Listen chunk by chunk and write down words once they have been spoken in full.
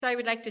I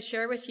would like to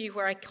share with you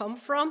where I come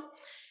from.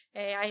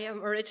 I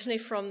am originally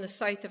from the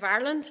south of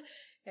Ireland,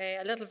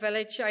 a little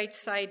village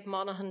outside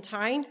Monaghan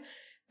town,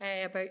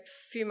 about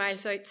a few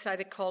miles outside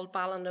it called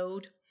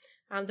Ballinode.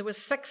 And there was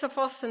 6 of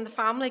us in the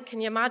family. Can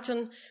you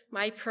imagine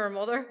my poor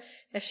mother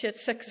if she had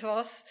 6 of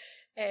us?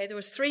 There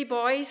was 3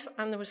 boys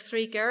and there was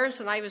 3 girls,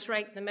 and I was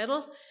right in the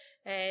middle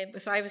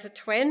because I was a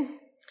twin.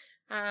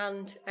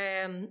 And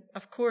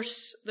of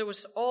course, there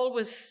was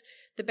always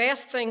the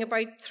best thing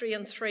about 3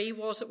 and 3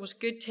 was it was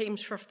good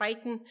teams for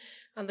fighting,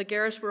 and the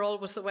girls were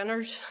always the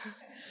winners.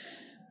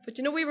 But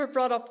you know, we were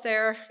brought up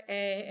there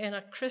in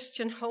a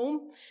Christian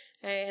home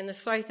in the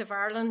south of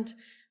Ireland,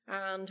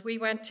 and we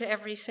went to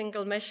every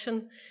single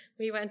mission.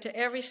 We went to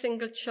every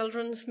single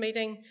children's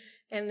meeting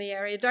in the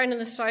area. Down in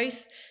the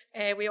south,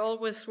 we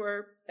always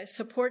were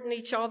supporting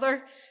each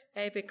other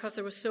because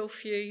there were so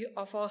few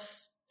of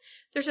us.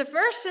 There's a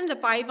verse in the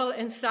Bible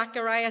in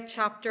Zechariah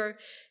chapter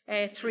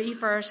 3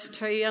 verse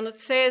 2, and it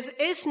says,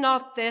 "Is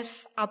not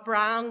this a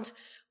brand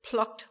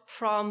plucked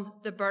from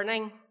the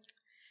burning?"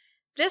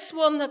 This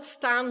one that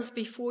stands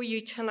before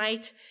you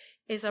tonight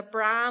is a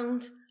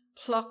brand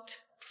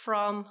plucked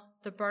from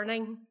the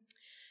burning.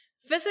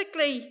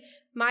 Physically,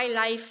 my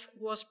life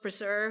was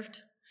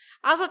preserved.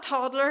 As a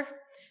toddler,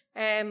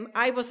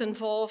 I was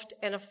involved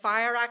in a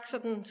fire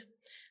accident,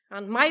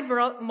 and my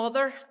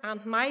mother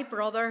and my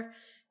brother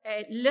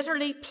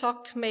literally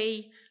plucked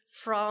me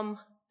from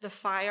the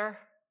fire.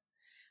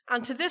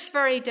 And to this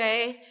very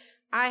day,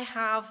 I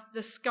have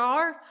the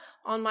scar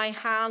on my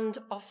hand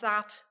of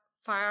that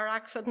fire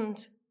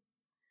accident.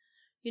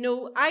 You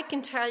know, I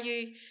can tell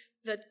you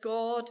that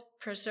God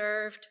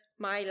preserved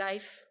my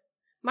life.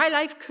 My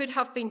life could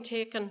have been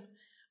taken,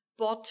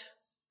 but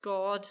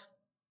God.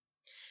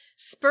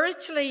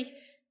 Spiritually,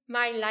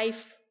 my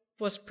life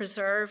was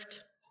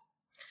preserved.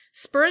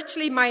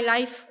 Spiritually, my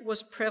life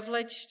was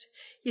privileged.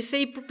 You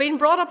see, being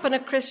brought up in a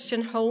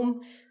Christian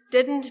home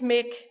didn't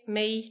make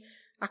me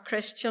a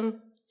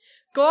Christian.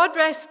 God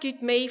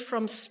rescued me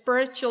from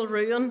spiritual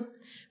ruin,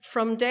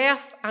 from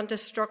death and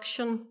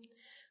destruction.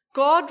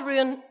 God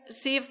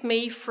saved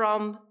me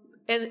from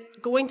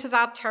going to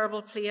that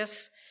terrible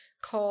place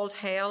called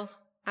hell.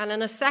 And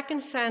in a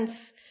second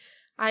sense,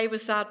 I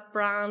was that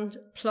brand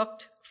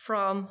plucked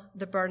from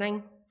the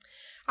burning.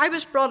 I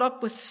was brought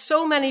up with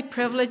so many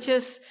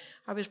privileges.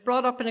 I was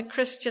brought up in a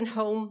Christian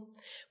home.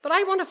 But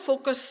I want to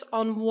focus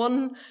on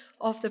one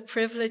of the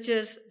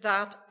privileges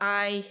that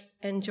I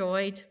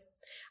enjoyed.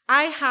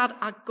 I had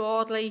a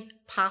godly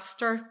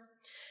pastor.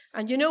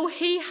 And you know,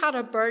 he had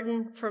a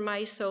burden for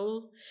my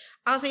soul,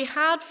 as he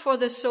had for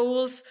the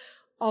souls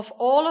of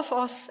all of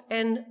us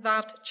in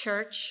that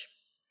church.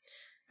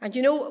 And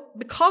you know,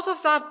 because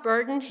of that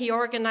burden, he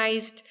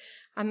organised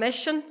a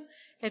mission.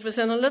 It was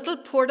in a little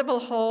portable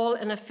hall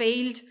in a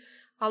field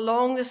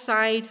along the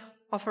side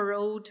of a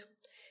road.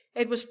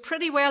 It was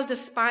pretty well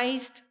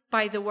despised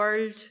by the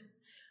world,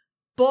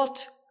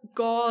 but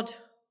God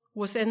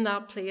was in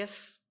that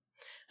place.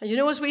 And you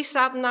know, as we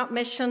sat in that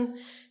mission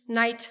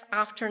night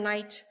after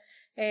night,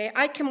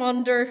 I came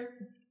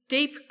under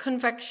deep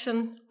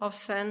conviction of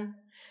sin.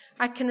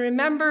 I can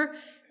remember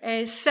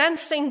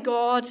sensing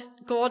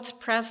God's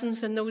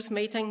presence in those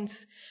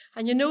meetings.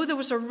 And you know, there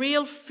was a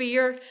real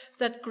fear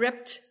that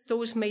gripped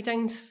those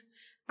meetings,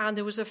 and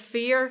there was a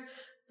fear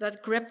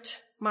that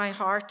gripped my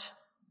heart.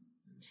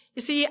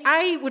 You see,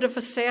 I would have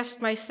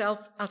assessed myself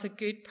as a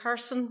good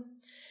person.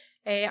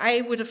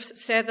 I would have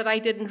said that I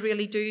didn't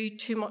really do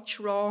too much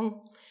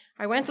wrong.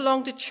 I went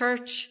along to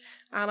church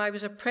and I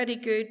was a pretty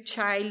good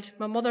child.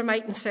 My mother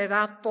mightn't say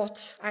that,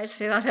 but I'll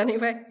say that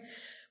anyway.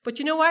 But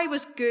you know, I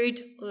was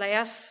good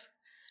less,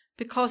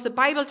 because the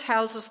Bible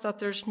tells us that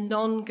there's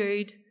none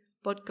good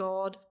but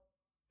God.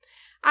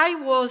 I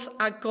was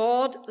a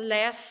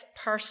God-less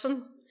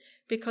person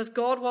because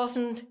God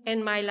wasn't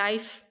in my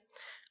life.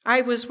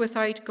 I was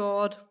without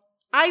God.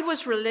 I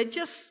was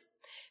religious.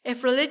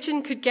 If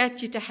religion could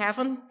get you to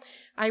heaven,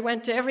 I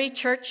went to every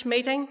church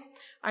meeting.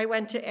 I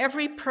went to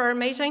every prayer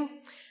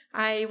meeting.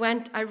 I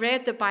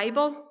read the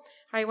Bible.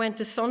 I went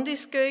to Sunday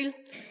school.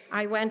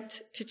 I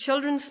went to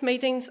children's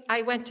meetings.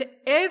 I went to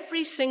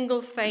every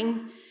single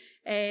thing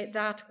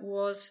that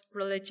was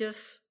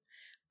religious.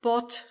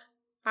 But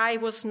I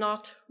was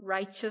not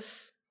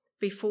righteous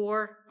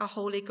before a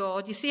holy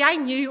God. You see, I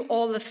knew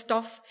all the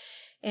stuff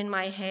in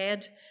my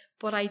head,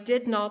 but I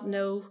did not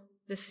know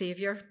the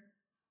Saviour.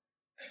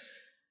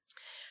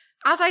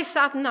 As I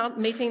sat in that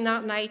meeting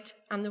that night,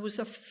 and there was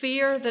a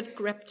fear that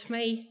gripped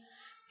me,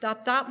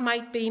 that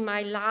might be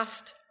my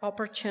last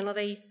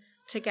opportunity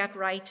to get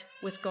right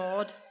with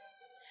God.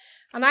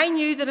 And I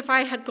knew that if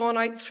I had gone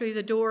out through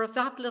the door of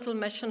that little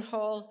mission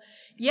hall,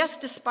 yes,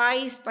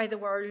 despised by the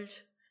world,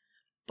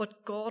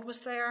 but God was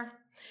there.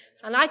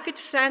 And I could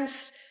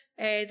sense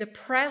the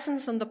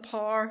presence and the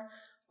power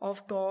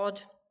of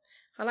God.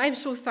 And I'm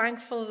so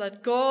thankful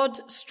that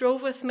God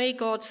strove with me,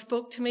 God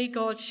spoke to me,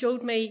 God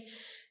showed me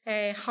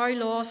how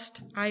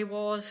lost I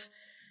was.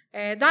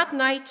 That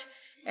night,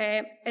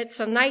 it's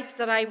a night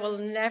that I will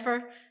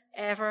never,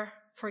 ever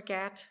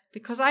forget,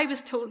 because I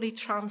was totally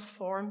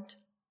transformed.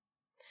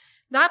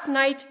 That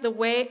night, the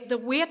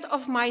weight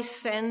of my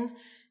sin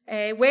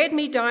weighed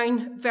me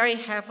down very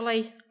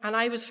heavily, and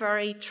I was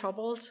very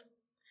troubled.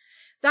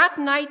 That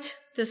night,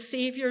 the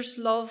Saviour's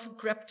love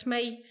gripped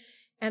me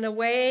in a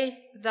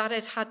way that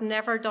it had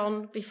never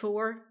done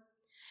before.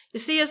 You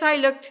see, as I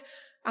looked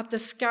at the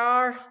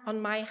scar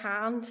on my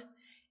hand,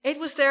 it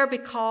was there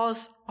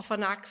because of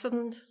an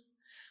accident.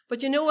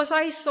 But as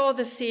I saw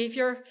the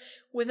Saviour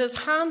with his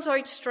hands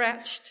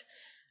outstretched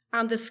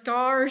and the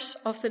scars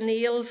of the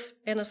nails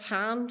in his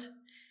hand,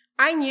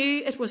 I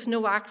knew it was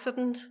no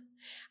accident.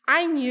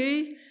 I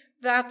knew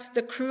that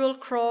the cruel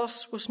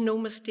cross was no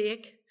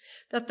mistake,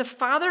 that the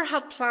Father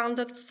had planned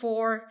it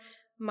for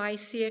my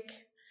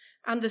sake.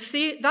 And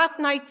that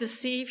night, the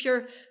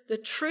Saviour, the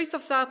truth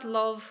of that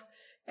love,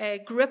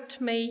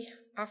 gripped me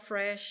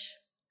afresh.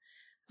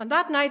 And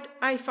that night,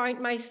 I found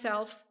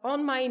myself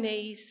on my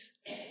knees,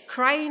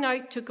 crying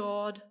out to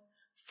God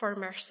for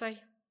mercy.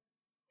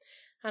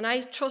 And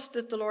I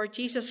trusted the Lord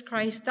Jesus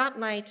Christ that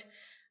night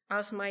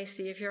as my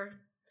Saviour.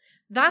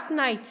 That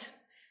night,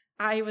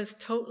 I was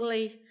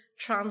totally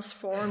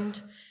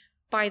transformed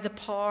by the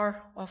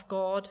power of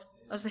God.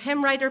 As the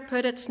hymn writer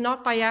put it, it's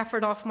not by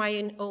effort of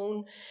my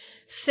own.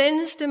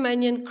 Sin's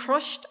dominion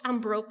crushed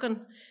and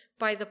broken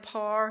by the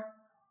power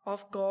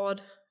of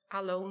God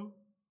alone.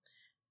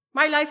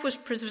 My life was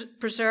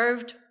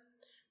preserved.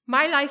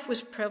 My life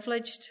was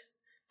privileged,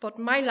 but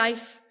my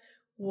life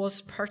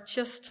was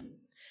purchased.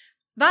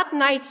 That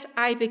night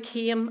I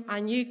became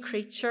a new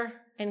creature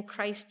in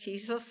Christ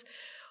Jesus.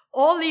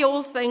 All the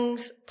old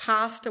things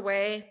passed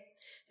away.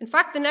 In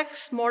fact, the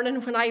next morning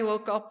when I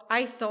woke up,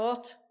 I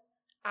thought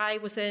I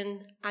was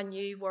in a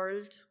new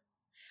world.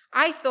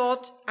 I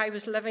thought I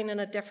was living in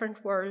a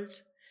different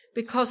world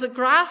because the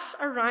grass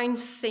around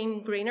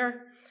seemed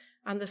greener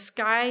and the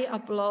sky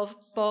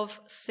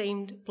above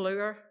seemed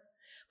bluer.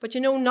 But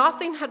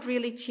nothing had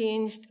really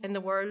changed in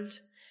the world,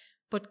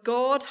 but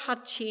God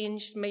had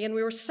changed me. And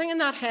we were singing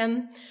that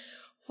hymn,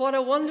 what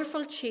a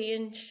wonderful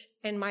change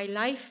in my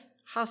life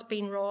has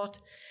been wrought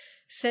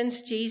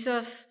since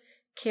Jesus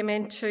came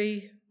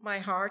into my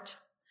heart.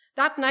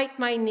 That night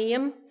my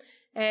name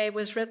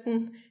was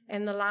written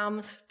in the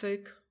Lamb's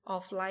Book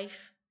of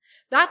Life.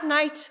 That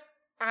night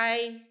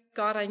I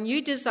got a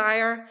new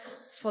desire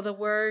for the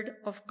Word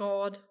of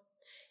God.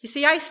 You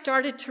see, I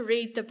started to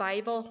read the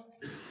Bible,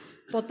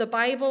 but the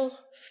Bible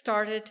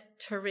started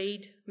to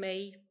read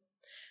me.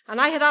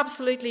 And I had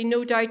absolutely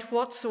no doubt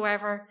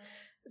whatsoever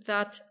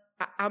that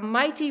a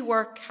mighty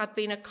work had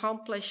been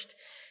accomplished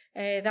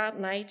that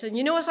night.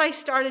 And as I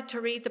started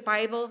to read the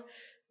Bible,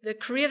 the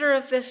creator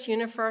of this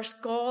universe,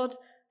 God,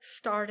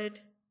 started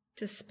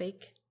to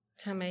speak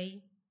to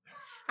me.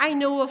 I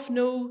know of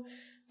no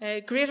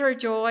greater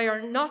joy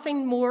or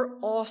nothing more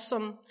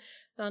awesome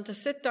than to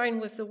sit down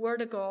with the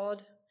Word of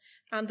God,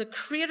 and the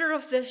creator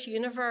of this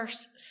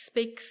universe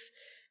speaks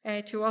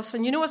to us.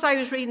 And as I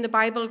was reading the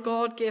Bible,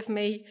 God gave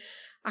me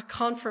a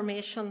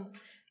confirmation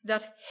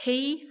that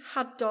he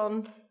had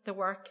done the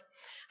work.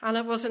 And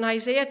it was in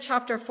Isaiah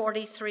chapter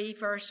 43,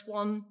 verse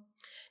 1.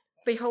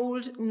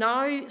 Behold,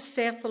 now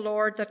saith the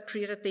Lord that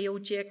created thee, O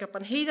Jacob,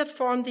 and he that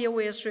formed thee, O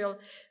Israel,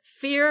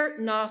 fear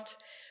not,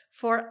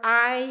 for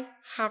I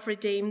have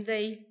redeemed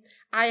thee.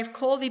 I have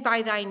called thee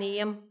by thy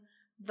name,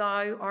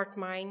 thou art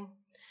mine.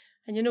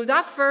 And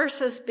that verse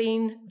has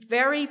been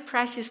very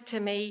precious to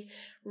me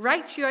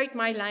right throughout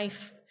my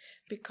life,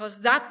 because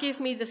that gave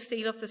me the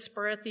seal of the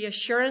Spirit, the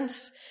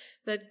assurance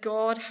that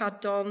God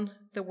had done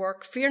the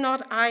work. Fear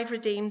not, I've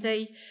redeemed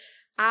thee.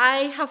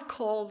 I have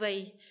called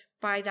thee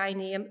by thy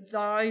name,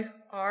 thou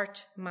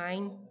art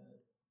mine.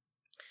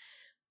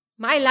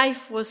 My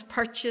life was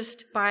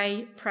purchased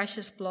by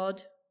precious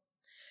blood.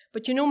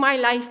 But my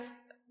life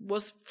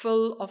was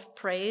full of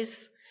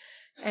praise.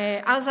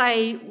 As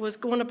I was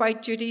going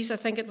about duties, I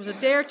think it was a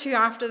day or two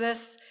after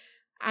this,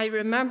 I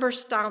remember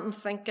standing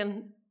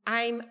thinking,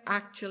 I'm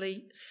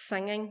actually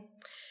singing.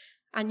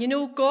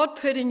 And God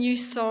put a new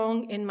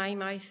song in my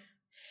mouth,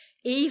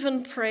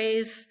 even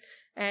praise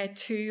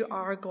to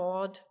our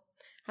God.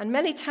 And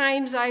many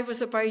times I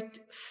was about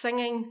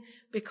singing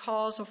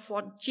because of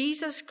what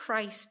Jesus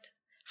Christ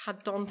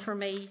had done for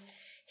me.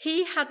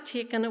 He had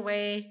taken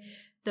away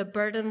the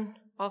burden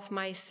of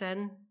my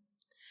sin.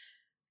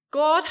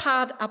 God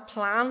had a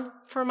plan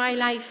for my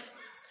life,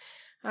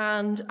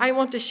 and I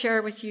want to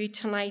share with you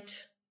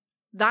tonight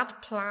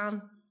that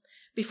plan.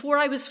 Before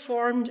I was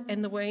formed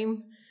in the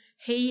womb,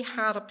 he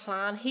had a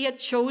plan. He had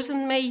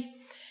chosen me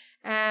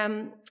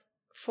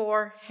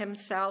for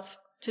himself,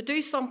 to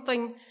do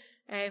something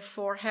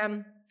for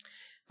him.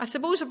 I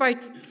suppose about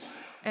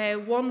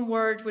one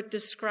word would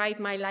describe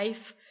my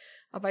life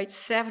about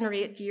 7 or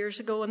 8 years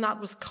ago, and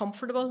that was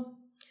comfortable.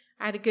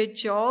 I had a good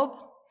job.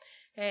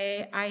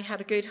 I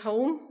had a good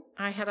home.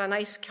 I had a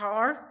nice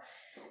car.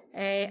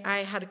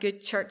 I had a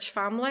good church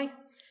family.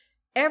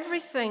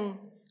 Everything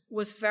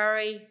was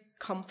very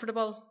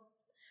comfortable.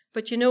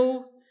 But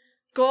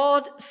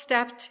God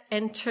stepped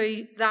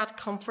into that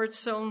comfort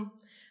zone,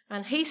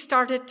 and he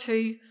started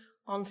to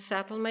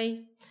unsettle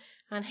me,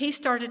 and he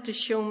started to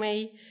show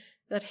me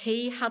that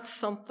he had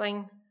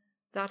something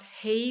that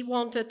he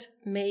wanted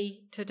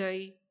me to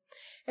do.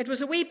 It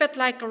was a wee bit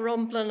like a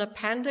rumbling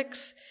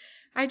appendix.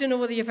 I don't know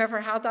whether you've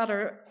ever had that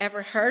or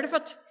ever heard of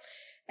it,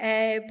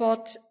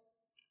 but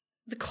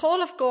the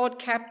call of God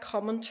kept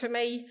coming to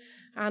me,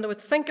 and I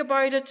would think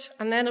about it,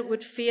 and then it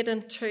would fade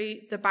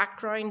into the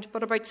background.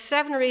 But about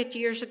 7 or 8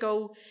 years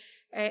ago,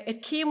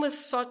 it came with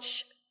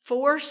such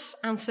force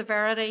and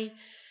severity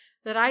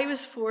that I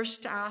was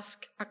forced to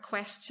ask a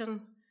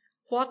question: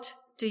 what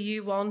do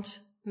you want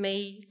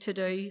me to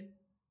do?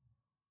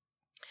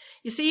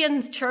 You see,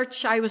 in the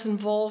church, I was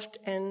involved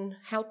in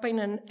helping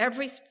in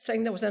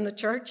everything that was in the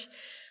church.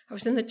 I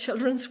was in the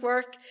children's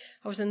work,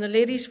 I was in the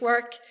ladies'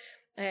 work,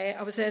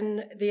 I was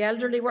in the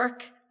elderly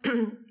work,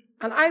 and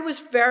I was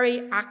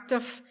very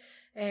active.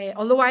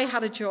 Although I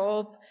had a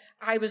job,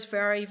 I was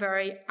very,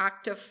 very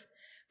active.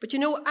 But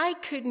I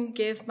couldn't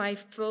give my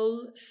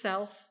full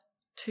self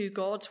to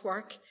God's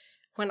work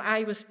when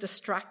I was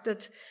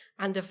distracted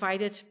and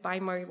divided by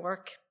my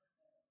work.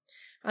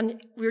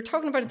 And we were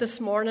talking about it this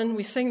morning.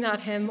 We sing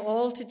that hymn,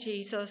 All to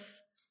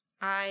Jesus,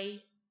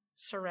 I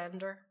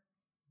Surrender.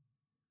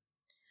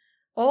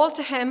 All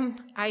to him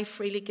I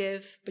freely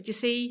give. But you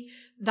see,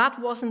 that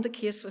wasn't the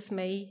case with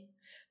me.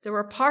 There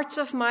were parts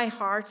of my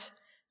heart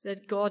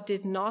that God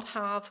did not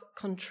have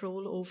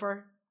control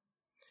over.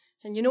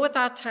 And at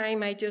that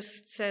time I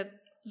just said,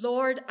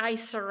 Lord, I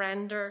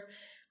surrender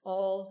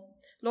all.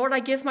 Lord,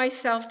 I give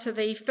myself to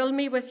thee. Fill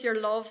me with your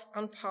love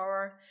and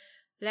power.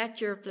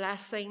 Let your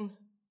blessing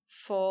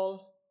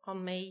fall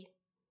on me.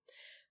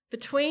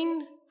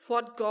 Between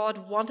what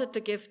God wanted to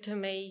give to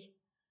me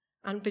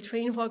and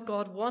between what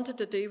God wanted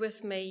to do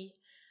with me,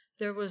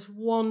 there was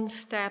one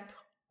step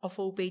of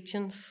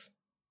obedience.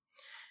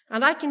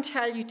 And I can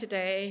tell you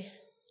today,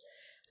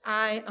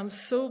 I am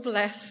so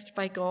blessed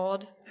by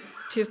God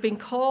to have been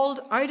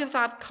called out of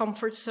that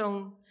comfort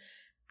zone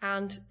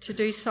and to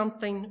do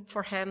something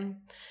for him.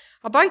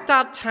 About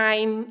that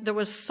time, there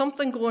was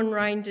something going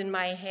round in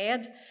my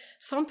head.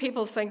 Some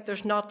people think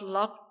there's not a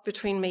lot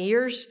between my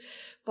ears,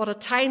 but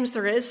at times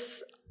there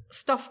is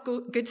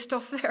good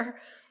stuff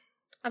there.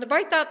 And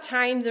about that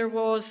time, there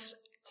was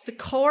the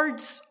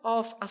chords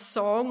of a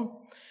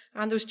song,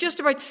 and there was just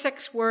about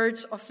 6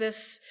 words of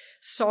this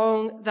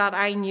song that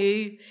I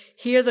knew.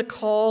 Hear the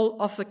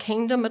call of the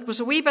kingdom. It was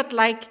a wee bit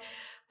like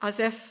as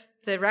if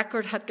the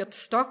record had got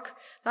stuck.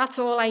 That's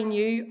all I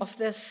knew of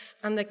this,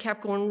 and they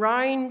kept going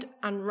round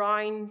and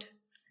round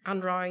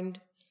and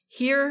round.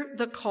 Hear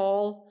the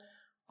call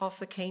of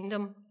the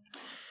kingdom.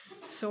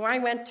 So I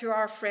went to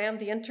our friend,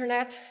 the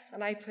internet,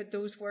 and I put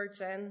those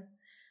words in,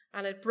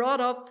 and it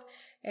brought up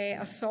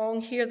a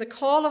song, Hear the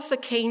Call of the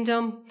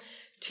Kingdom,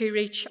 to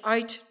reach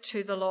out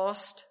to the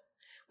lost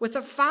with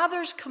a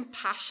Father's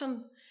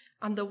compassion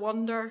and the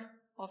wonder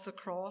of the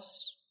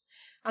cross.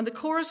 And the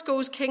chorus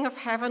goes, King of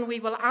heaven, we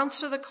will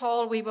answer the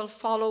call, we will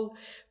follow,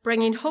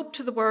 bringing hope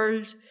to the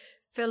world,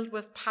 filled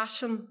with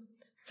passion,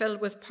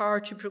 filled with power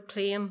to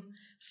proclaim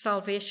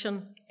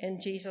salvation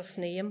in Jesus'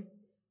 name.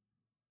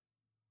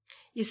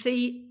 You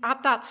see,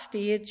 at that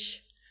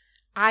stage,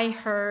 I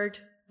heard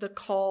the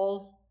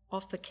call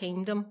of the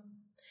kingdom.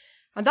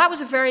 And that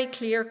was a very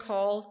clear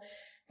call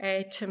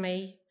to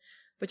me.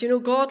 But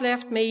God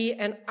left me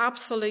in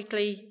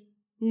absolutely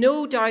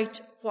no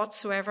doubt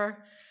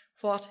whatsoever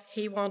what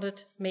he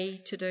wanted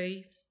me to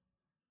do.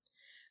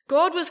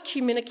 God was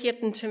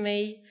communicating to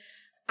me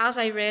as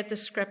I read the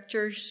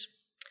scriptures.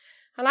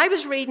 And I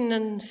was reading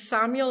in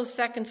Samuel,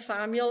 2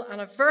 Samuel,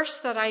 and a verse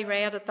that I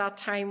read at that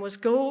time was,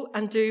 Go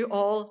and do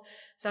all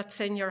that's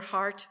in your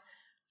heart,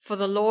 for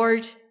the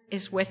Lord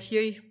is with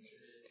you.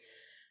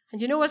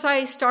 And as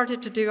I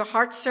started to do a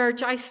heart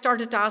search, I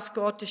started to ask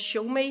God to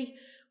show me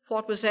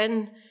what was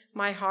in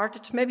my heart.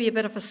 It's maybe a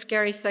bit of a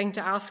scary thing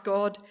to ask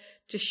God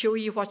to show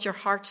you what your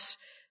heart's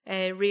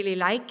really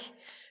like,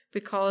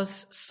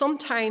 because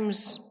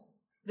sometimes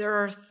there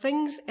are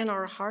things in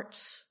our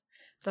hearts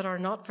that are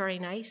not very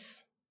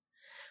nice.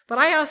 But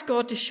I asked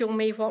God to show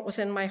me what was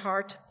in my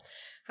heart.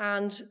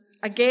 And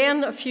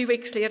again, a few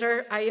weeks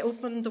later, I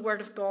opened the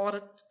Word of God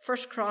at 1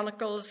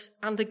 Chronicles,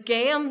 and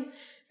again,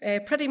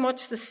 pretty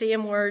much the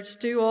same words,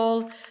 do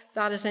all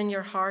that is in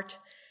your heart,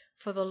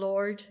 for the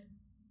Lord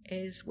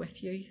is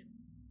with you.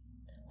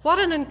 What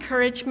an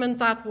encouragement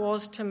that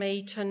was to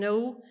me to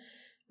know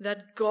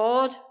that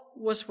God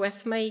was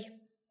with me.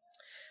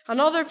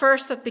 Another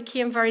verse that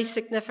became very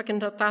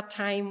significant at that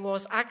time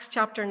was Acts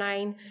chapter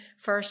 9,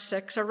 verse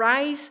 6.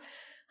 Arise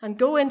and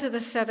go into the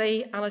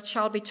city, and it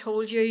shall be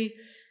told you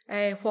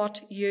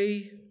what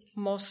you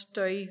must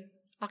do.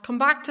 I'll come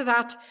back to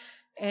that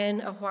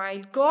in a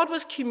while. God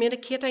was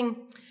communicating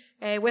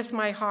with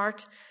my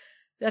heart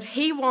that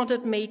he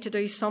wanted me to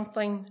do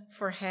something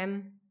for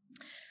him.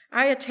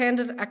 I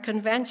attended a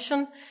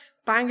convention,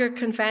 Bangor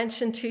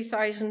Convention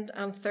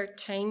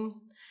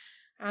 2013,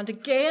 and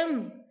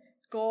again,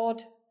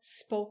 God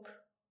spoke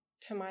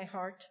to my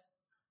heart.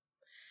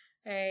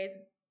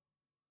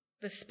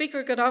 The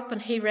speaker got up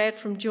and he read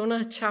from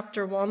Jonah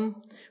chapter 1,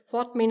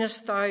 What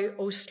meanest thou,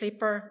 O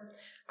sleeper?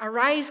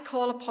 Arise,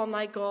 call upon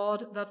thy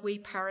God, that we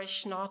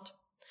perish not.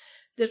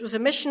 It was a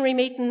missionary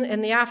meeting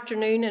in the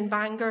afternoon in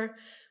Bangor.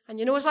 And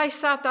you know, as I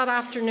sat that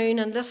afternoon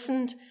and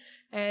listened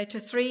to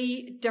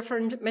 3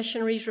 different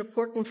missionaries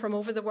reporting from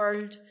over the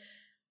world,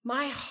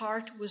 my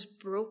heart was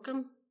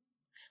broken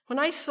when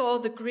I saw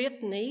the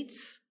great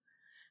needs.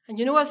 And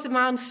you know, as the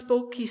man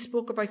spoke, he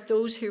spoke about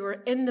those who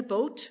were in the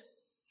boat,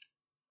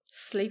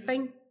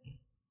 sleeping.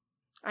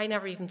 I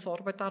never even thought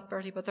about that,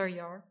 Bertie, but there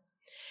you are.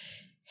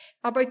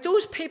 About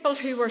those people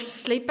who were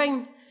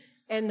sleeping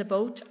in the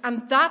boat.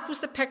 And that was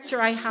the picture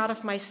I had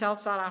of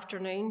myself that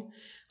afternoon.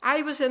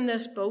 I was in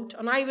this boat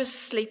and I was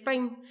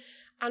sleeping.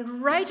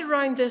 And right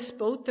around this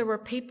boat, there were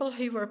people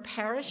who were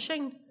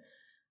perishing.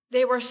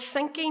 They were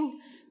sinking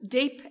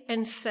deep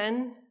in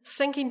sin,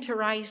 sinking to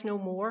rise no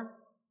more.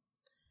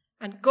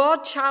 And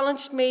God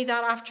challenged me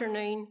that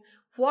afternoon.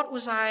 What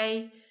was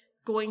I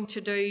going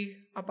to do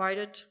about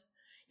it?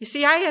 You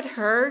see, I had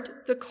heard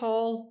the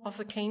call of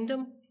the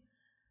kingdom.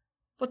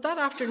 But that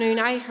afternoon,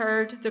 I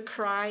heard the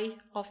cry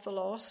of the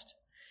lost.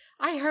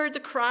 I heard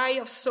the cry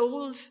of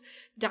souls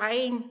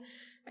dying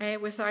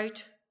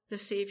without the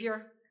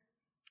Saviour.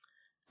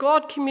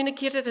 God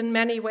communicated in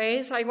many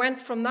ways. I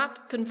went from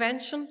that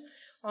convention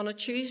on a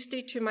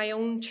Tuesday to my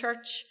own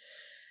church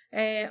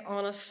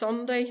on a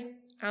Sunday,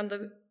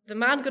 and the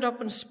man got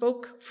up and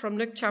spoke from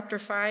Luke chapter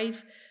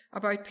 5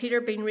 about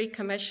Peter being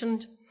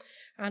recommissioned,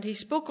 and he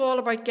spoke all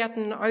about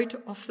getting out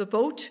of the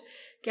boat,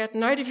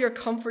 getting out of your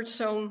comfort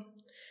zone.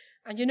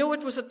 And you know, it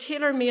was a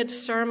tailor-made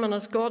sermon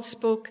as God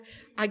spoke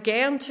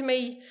again to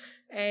me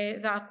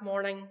that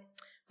morning.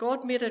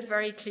 God made it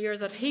very clear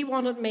that he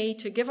wanted me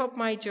to give up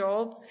my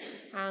job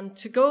and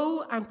to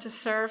go and to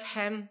serve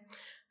him.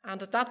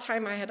 And at that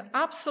time, I had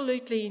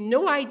absolutely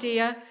no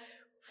idea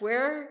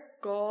where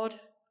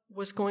God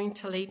was going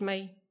to lead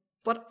me.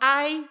 But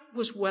I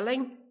was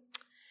willing.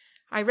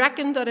 I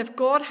reckoned that if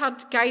God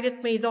had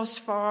guided me thus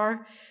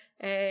far,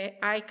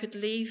 I could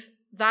leave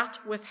that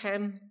with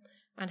him,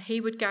 and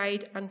he would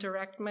guide and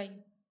direct me.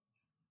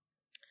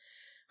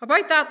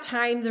 About that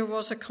time, there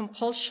was a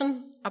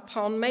compulsion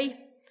upon me.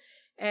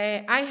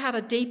 I had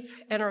a deep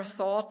inner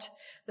thought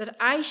that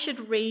I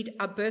should read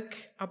a book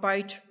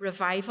about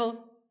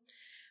revival.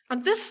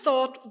 And this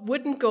thought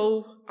wouldn't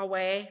go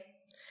away.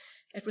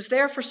 It was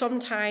there for some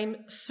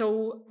time,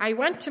 so I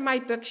went to my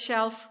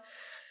bookshelf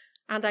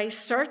and I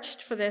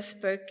searched for this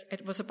book.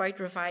 It was about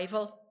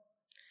revival.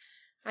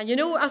 And you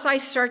know, as I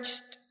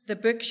searched the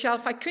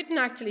bookshelf, I couldn't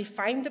actually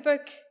find the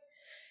book.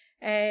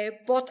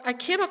 But I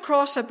came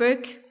across a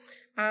book,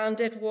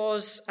 and it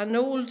was an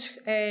old,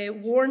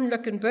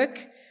 worn-looking book,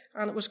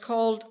 and it was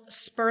called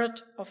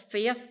Spirit of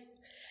Faith.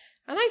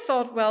 And I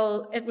thought,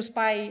 well, it was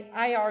by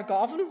I.R.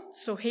 Govan,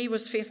 so he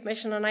was Faith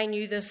Mission, and I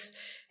knew this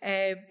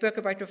book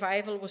about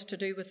revival was to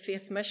do with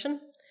Faith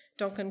Mission,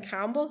 Duncan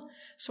Campbell.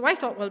 So I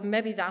thought, well,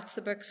 maybe that's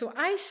the book. So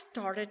I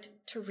started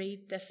to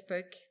read this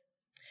book.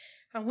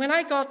 And when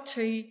I got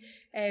to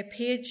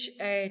page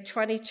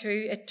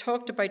 22, it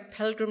talked about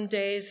Pilgrim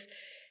Days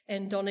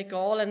in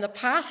Donegal. In the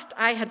past,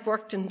 I had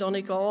worked in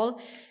Donegal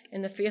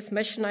in the Faith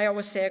Mission. I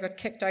always say I got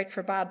kicked out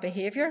for bad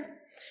behaviour.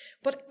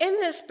 But in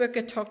this book,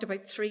 it talked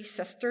about 3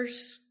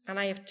 sisters, and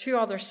I have 2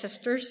 other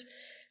sisters.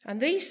 And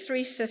these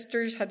 3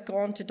 sisters had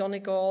gone to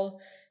Donegal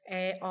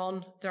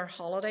on their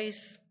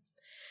holidays.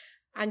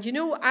 And you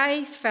know,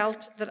 I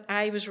felt that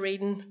I was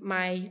reading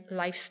my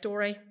life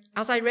story.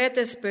 As I read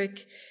this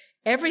book,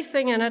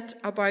 everything in it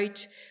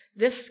about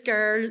this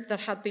girl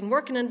that had been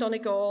working in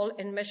Donegal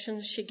in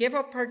missions, she gave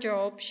up her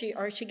job, she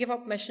gave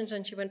up missions,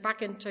 and she went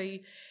back into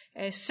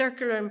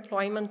circular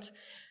employment.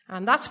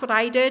 And that's what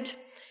I did.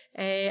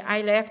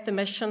 I left the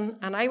mission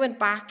and I went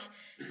back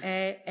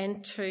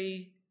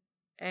into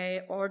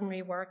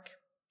ordinary work.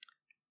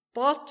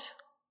 But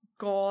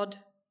God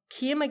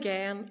came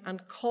again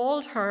and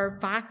called her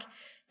back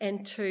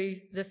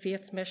into the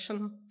Faith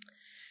Mission.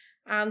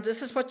 And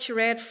this is what she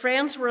read.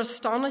 Friends were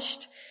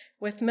astonished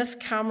with Miss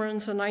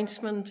Cameron's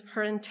announcement,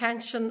 her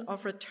intention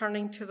of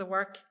returning to the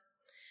work.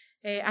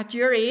 At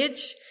your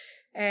age,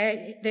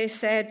 they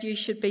said you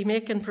should be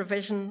making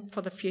provision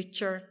for the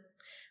future.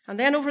 And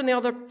then over on the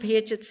other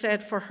page it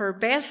said, for her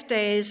best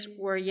days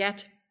were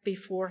yet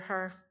before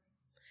her.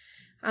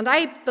 And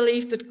I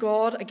believed that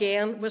God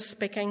again was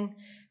speaking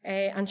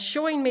and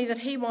showing me that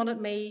he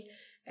wanted me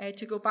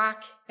to go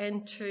back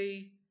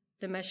into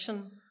the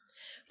mission.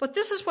 But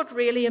this is what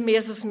really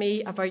amazes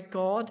me about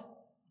God.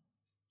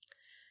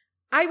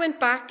 I went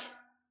back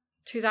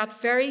to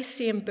that very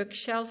same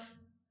bookshelf,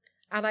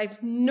 and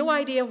I've no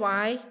idea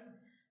why,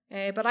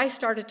 but I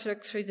started to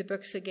look through the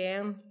books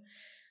again.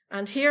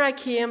 And here I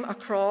came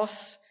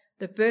across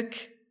the book,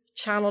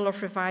 Channel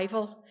of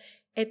Revival.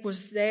 It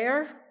was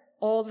there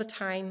all the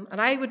time.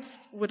 And I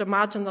would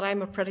imagine that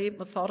I'm a pretty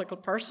methodical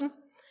person.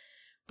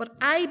 But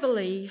I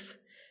believe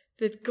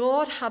that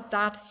God had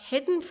that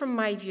hidden from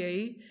my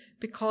view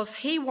because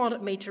he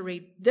wanted me to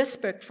read this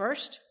book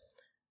first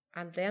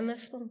and then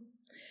this one.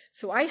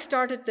 So I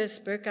started this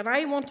book, and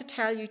I want to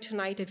tell you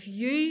tonight, if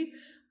you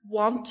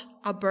want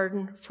a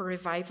burden for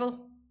revival,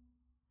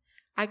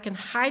 I can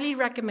highly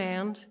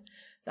recommend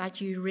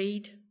that you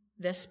read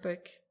this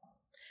book.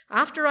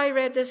 After I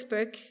read this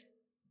book,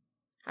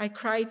 I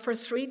cried for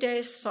 3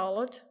 days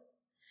solid,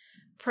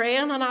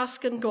 praying and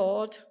asking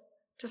God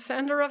to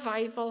send a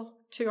revival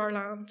to our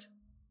land.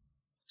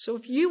 So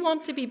if you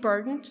want to be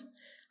burdened,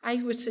 I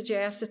would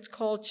suggest it's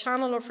called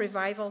Channel of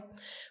Revival.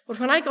 But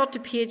when I got to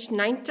page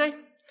 90,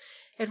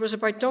 it was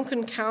about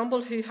Duncan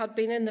Campbell, who had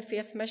been in the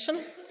Faith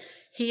Mission.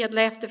 He had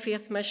left the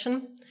Faith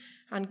Mission,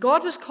 and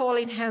God was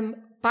calling him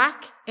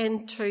back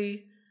into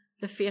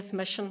the Faith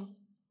Mission.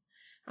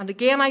 And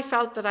again, I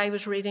felt that I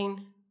was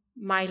reading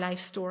my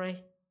life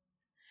story.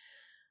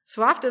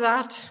 So after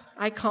that,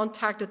 I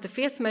contacted the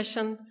Faith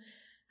Mission,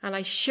 and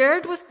I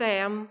shared with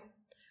them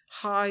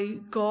how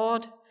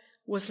God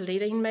was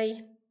leading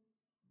me.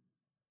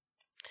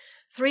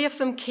 3 of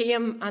them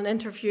came and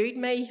interviewed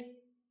me.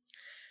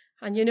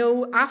 And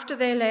after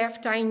they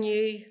left, I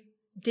knew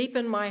deep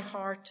in my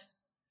heart,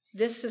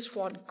 this is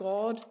what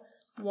God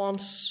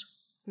wants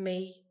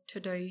me to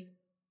do.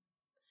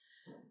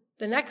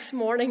 The next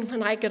morning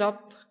when I got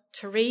up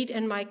to read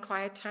in my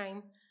quiet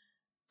time,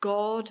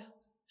 God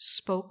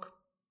spoke.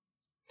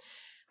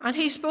 And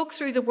he spoke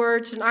through the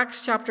words in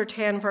Acts chapter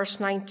 10, verse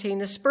 19.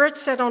 The Spirit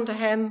said unto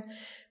him,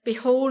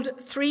 Behold,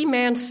 3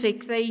 men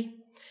seek thee.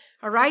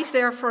 Arise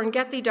therefore and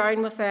get thee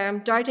down with them,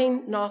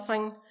 doubting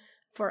nothing,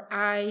 for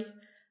I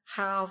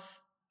have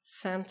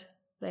sent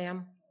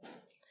them.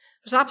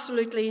 There's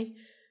absolutely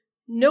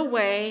no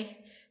way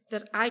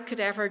that I could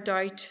ever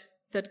doubt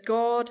that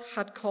God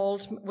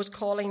was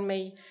calling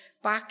me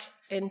back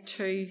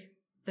into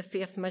the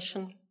Faith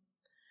Mission.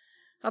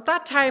 At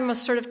that time, I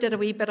sort of did a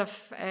wee bit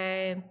of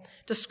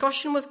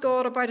discussion with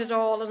God about it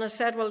all, and I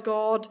said, well,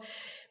 God,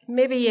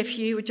 maybe if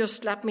you would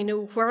just let me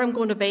know where I'm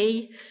going to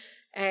be,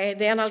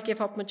 then I'll give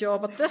up my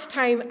job. At this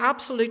time,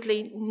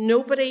 absolutely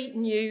nobody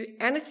knew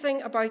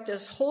anything about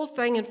this whole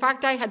thing. In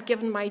fact, I had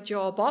given my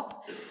job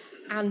up,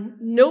 and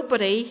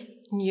nobody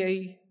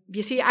knew.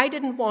 You see, I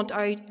didn't want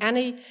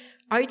any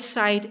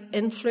outside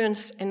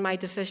influence in my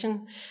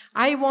decision.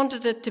 I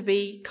wanted it to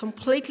be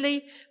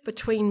completely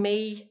between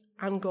me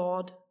and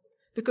God.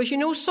 Because,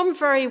 some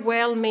very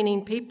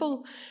well-meaning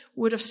people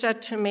would have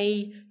said to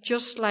me,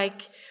 just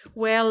like,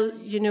 well,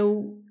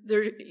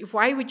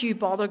 why would you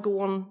bother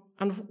going,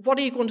 and what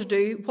are you going to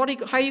do?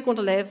 How are you going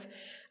to live?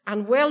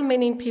 And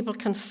well-meaning people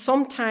can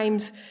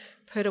sometimes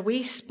put a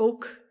wee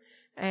spoke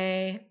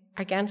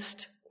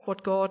against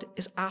what God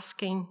is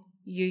asking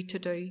you to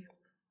do.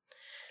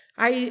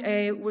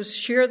 I was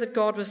sure that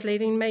God was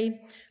leading me,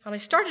 and I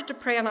started to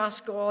pray and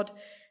ask God,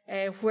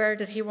 where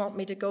did he want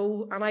me to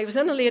go? And I was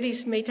in a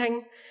ladies'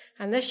 meeting,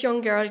 and this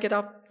young girl got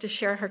up to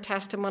share her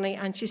testimony,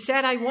 and she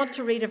said, I want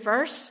to read a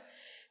verse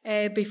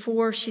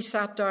before she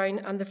sat down.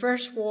 And the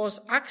verse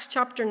was Acts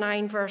chapter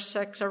 9, verse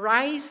 6.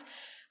 Arise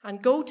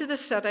and go to the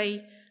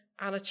city,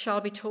 and it shall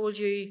be told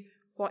you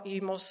what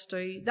you must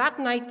do. That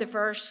night the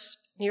verse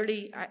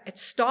it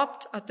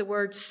stopped at the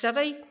word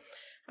city,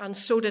 and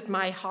so did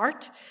my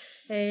heart.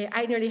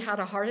 I nearly had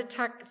a heart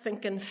attack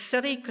thinking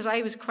city, because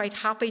I was quite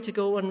happy to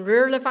go on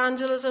rural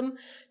evangelism,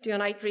 do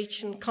an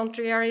outreach in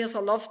country areas. I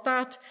loved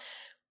that.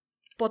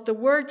 But the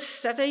word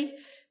city,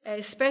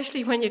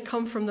 especially when you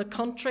come from the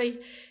country,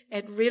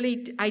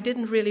 I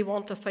didn't really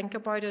want to think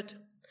about it.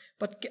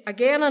 But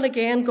again and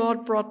again,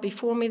 God brought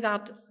before me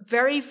that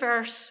very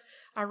verse,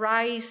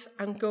 arise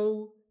and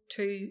go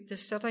to the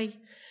city.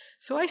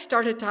 So I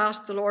started to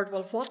ask the Lord,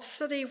 well, what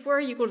city? Where are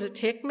you going to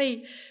take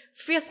me?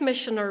 Faith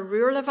mission or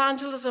rural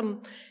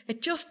evangelism?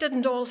 It just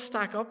didn't all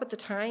stack up at the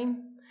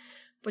time.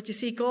 But you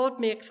see, God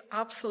makes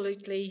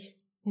absolutely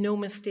no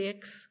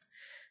mistakes.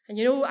 And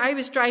I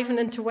was driving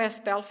into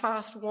West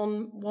Belfast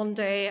one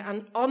day,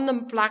 and on the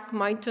Black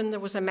Mountain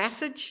there was a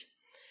message.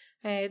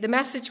 The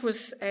message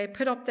was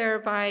put up there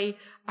by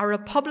a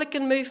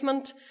Republican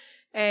movement.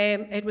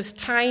 It was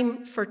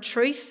Time for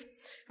Truth.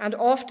 And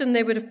often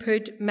they would have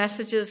put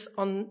messages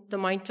on the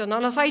mountain.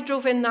 And as I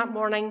drove in that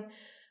morning,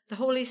 the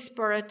Holy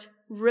Spirit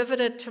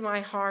riveted to my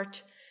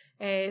heart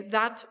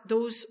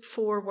those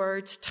 4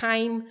 words,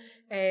 time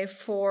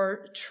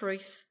for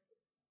truth.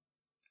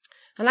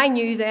 And I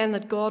knew then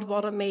that God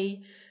wanted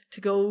me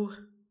to go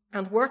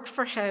and work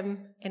for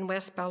him in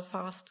West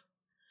Belfast,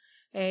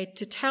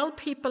 to tell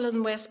people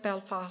in West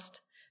Belfast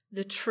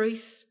the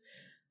truth,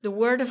 the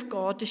word of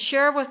God, to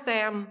share with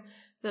them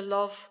the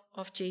love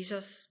of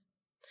Jesus.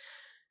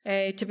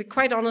 To be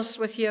quite honest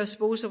with you, I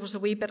suppose I was a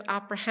wee bit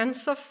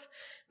apprehensive.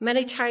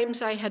 Many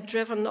times I had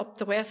driven up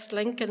the West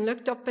Link and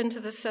looked up into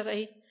the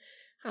city,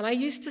 and I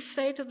used to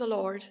say to the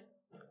Lord,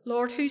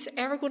 who's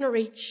ever going to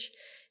reach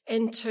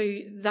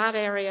into that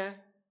area?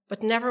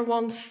 But never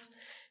once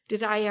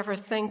did I ever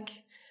think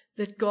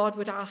that God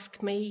would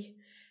ask me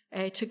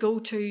to go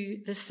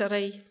to the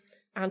city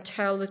and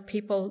tell the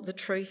people the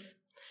truth.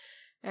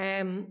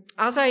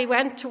 As I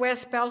went to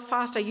West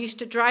Belfast, I used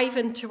to drive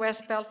into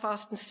West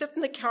Belfast and sit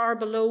in the car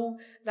below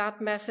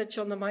that message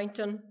on the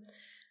mountain.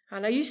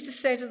 And I used to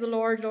say to the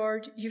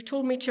Lord, you've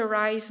told me to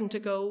arise and to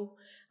go,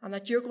 and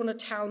that you're going to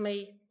tell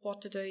me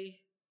what to do.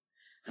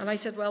 And I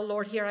said, well,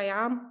 Lord, here I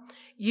am.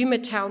 You may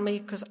tell me,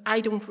 because I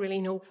don't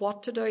really know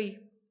what to do.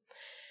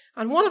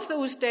 And one of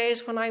those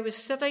days when I was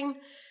sitting,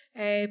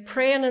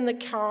 praying in the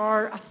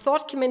car, a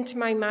thought came into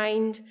my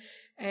mind,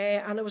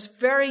 and it was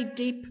very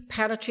deep,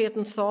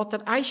 penetrating thought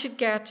that I should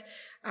get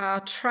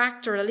a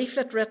tract or a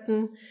leaflet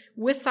written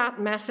with that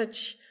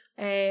message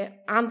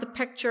and the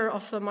picture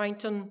of the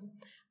mountain,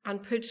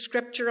 and put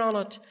scripture on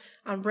it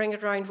and bring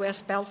it around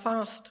West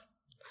Belfast.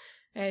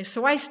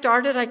 So I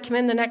came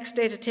in the next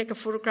day to take a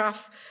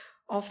photograph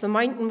of the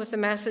mountain with the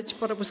message,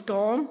 but it was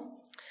gone.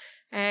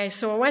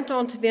 So I went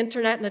onto the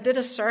internet and I did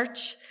a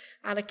search,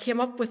 and I came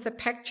up with the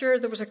picture.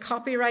 There was a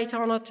copyright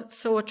on it.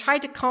 So I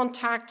tried to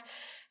contact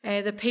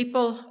the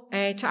people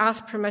to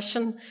ask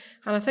permission.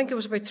 And I think it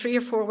was about 3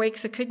 or 4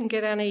 weeks. I couldn't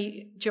get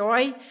any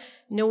joy,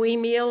 no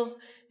email,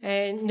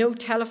 no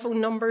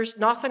telephone numbers,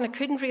 nothing. I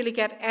couldn't really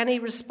get any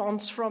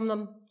response from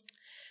them.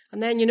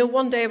 And then,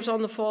 one day I was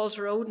on the Falls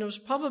Road and I was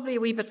probably a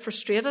wee bit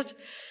frustrated.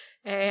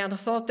 And I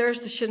thought,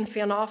 there's the Sinn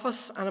Féin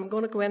office, and I'm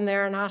going to go in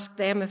there and ask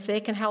them if they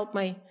can help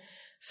me.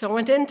 So I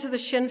went into the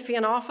Sinn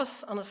Féin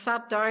office and I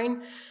sat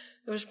down.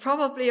 There was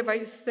probably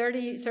about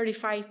 30,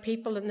 35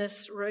 people in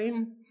this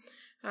room.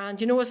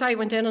 And, as I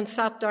went in and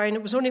sat down,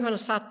 it was only when I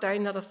sat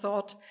down that I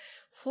thought,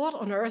 what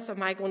on earth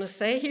am I going to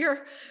say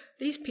here?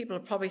 These people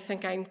will probably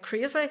think I'm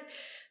crazy.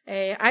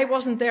 I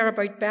wasn't there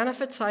about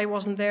benefits. I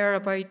wasn't there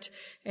about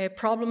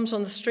problems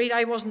on the street.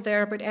 I wasn't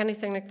there about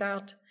anything like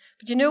that.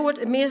 But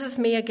it amazes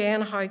me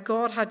again how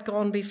God had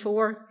gone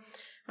before.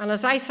 And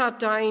as I sat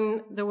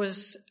down, there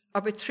was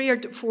about 3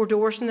 or 4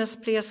 doors in this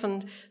place,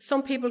 and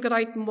some people got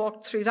out and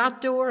walked through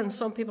that door, and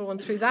some people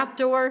went through that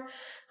door,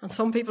 and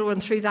some people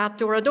went through that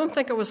door. I don't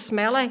think it was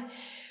smelly,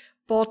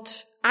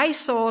 but I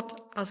saw it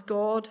as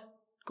God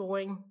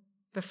going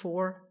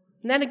before.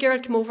 And then a girl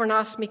came over and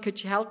asked me,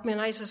 could you help me?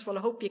 And I says, well,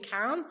 I hope you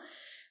can.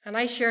 And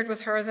I shared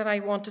with her that I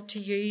wanted to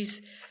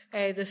use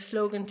the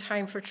slogan,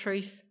 Time for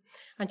Truth.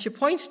 And she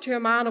points to a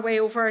man away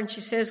over and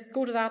she says,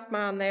 go to that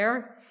man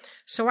there.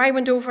 So I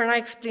went over and I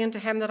explained to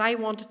him that I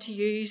wanted to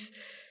use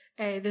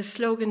the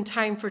slogan,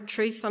 Time for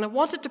Truth. And I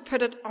wanted to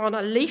put it on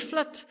a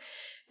leaflet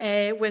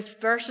with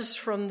verses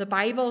from the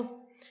Bible.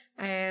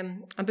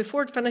 And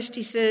before it finished,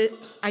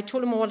 I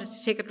told him I wanted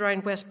to take it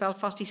around West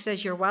Belfast. He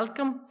says, you're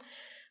welcome.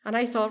 And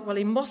I thought, well,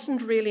 he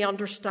mustn't really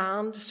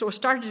understand. So I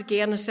started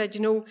again and said,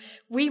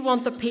 we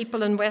want the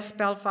people in West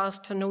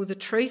Belfast to know the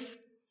truth.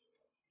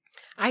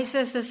 I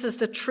says, this is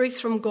the truth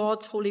from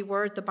God's holy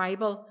word, the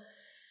Bible.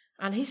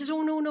 And he says,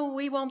 oh, no,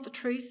 we want the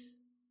truth.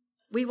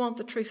 We want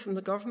the truth from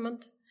the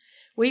government.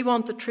 We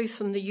want the truth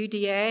from the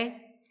UDA.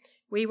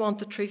 We want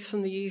the truth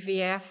from the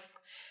UVF.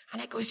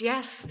 And I goes,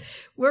 yes,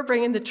 we're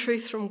bringing the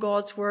truth from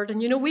God's word.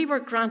 And we were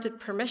granted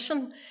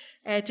permission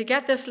to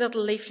get this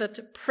little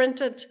leaflet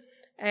printed.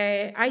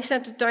 I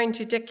sent it down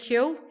to Dick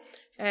Keogh,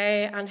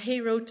 and he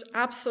wrote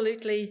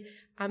absolutely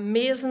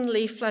amazing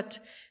leaflet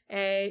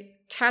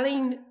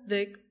telling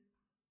the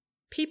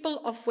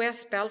people of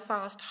West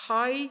Belfast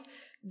how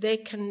they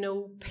can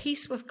know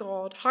peace with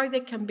God, how they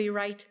can be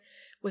right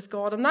with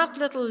God. And that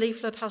little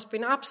leaflet has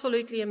been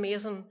absolutely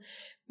amazing.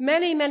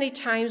 Many, many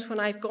times when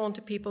I've gone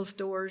to people's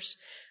doors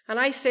and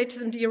I say to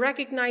them, do you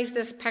recognise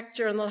this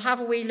picture? And they'll have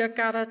a wee look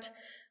at it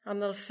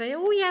and they'll say,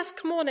 oh yes,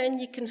 come on in,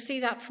 you can see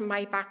that from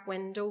my back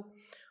window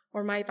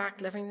or my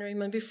back living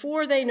room. And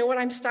before they know it,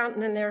 I'm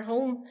standing in their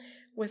home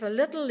with a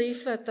little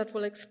leaflet that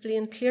will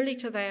explain clearly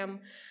to them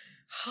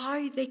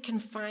how they can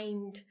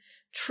find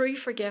true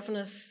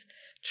forgiveness,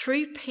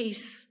 true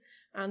peace,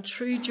 and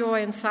true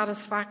joy and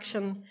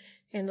satisfaction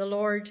in the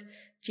Lord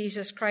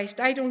Jesus Christ.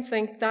 I don't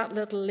think that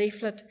little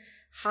leaflet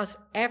has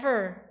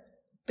ever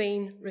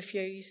been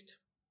refused.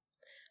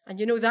 And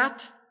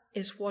that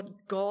is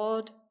what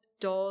God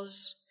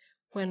does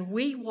when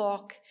we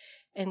walk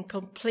in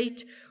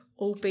complete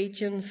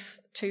obedience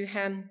to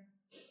him.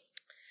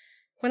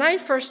 When I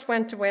first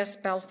went to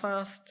West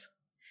Belfast,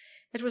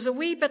 it was a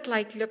wee bit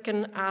like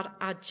looking at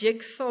a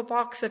jigsaw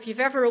box. If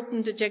you've ever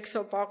opened a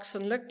jigsaw box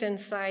and looked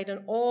inside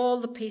and all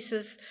the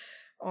pieces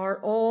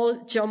are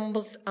all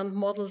jumbled and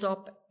muddled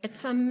up,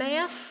 it's a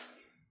mess.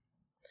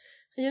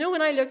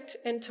 When I looked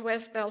into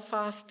West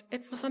Belfast,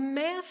 it was a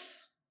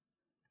mess.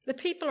 The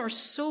people are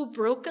so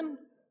broken.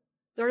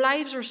 Their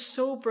lives are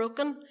so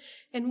broken.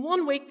 In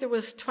 1 week, there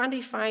was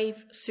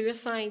 25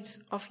 suicides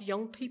of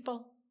young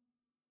people.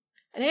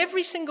 And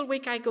every single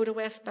week I go to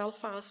West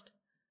Belfast,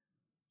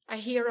 I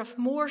hear of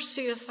more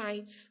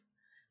suicides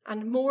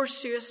and more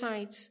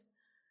suicides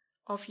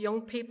of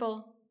young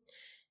people.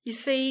 You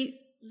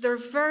see, they're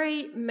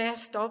very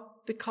messed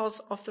up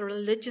because of the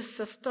religious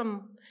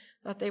system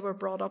that they were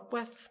brought up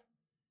with.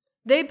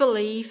 They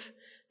believe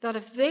that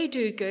if they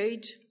do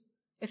good,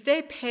 if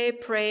they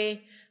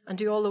pray, and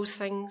do all those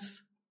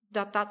things,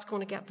 that's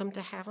going to get them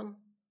to heaven.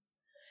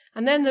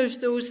 And then there's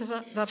those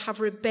that have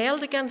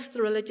rebelled against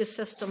the religious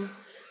system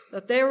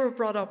that they were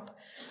brought up.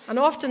 And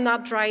often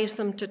that drives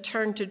them to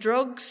turn to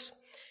drugs,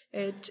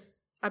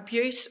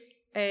 abuse,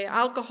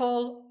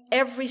 alcohol,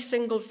 every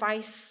single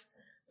vice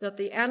that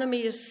the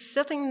enemy is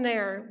sitting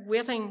there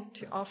waiting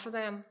to offer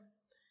them.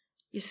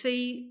 You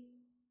see,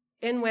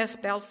 in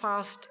West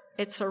Belfast,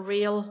 it's a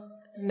real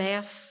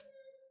mess.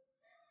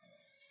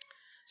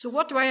 So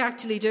what do I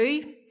actually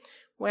do?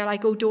 Well, I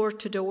go door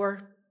to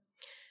door,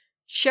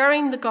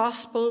 sharing the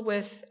gospel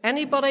with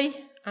anybody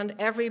and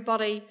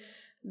everybody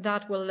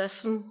that will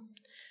listen.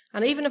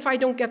 And even if I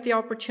don't get the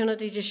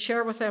opportunity to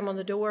share with them on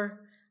the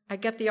door, I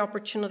get the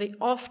opportunity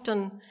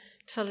often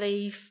to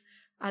leave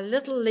a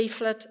little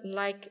leaflet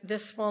like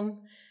this one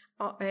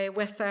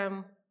with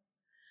them.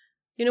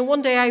 You know,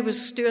 one day I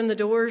was doing the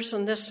doors,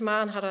 and this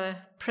man had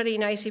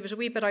he was a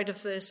wee bit out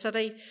of the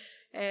city,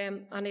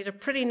 and he had a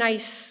pretty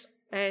nice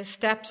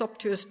steps up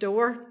to his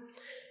door.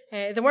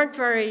 They weren't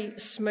very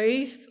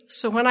smooth,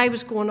 so when I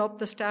was going up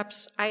the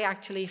steps, I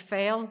actually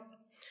fell.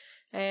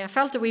 I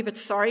felt a wee bit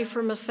sorry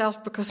for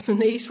myself because my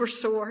knees were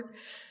sore.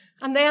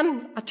 And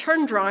then I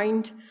turned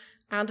round,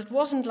 and it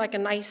wasn't like a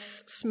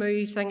nice,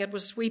 smooth thing. It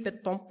was a wee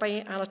bit bumpy,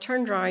 and I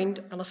turned round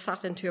and I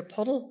sat into a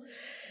puddle.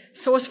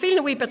 So I was feeling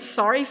a wee bit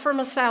sorry for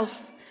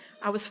myself.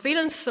 I was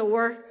feeling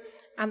sore,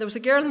 and there was a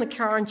girl in the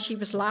car, and she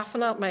was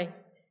laughing at me.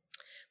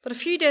 But a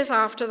few days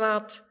after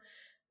that,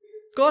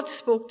 God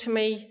spoke to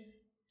me,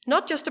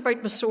 not just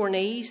about my sore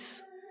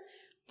knees,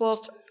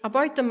 but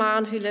about the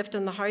man who lived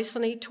in the house,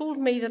 and he told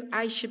me that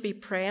I should be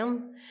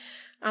praying.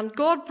 And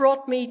God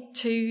brought me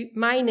to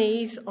my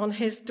knees on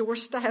his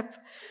doorstep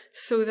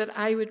so that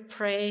I would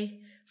pray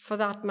for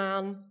that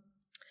man.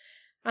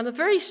 And a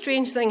very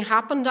strange thing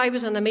happened. I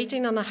was in a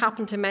meeting and I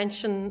happened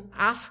to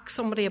ask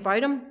somebody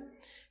about him.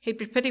 He'd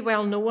be pretty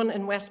well known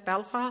in West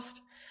Belfast.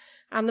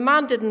 And the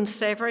man didn't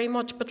say very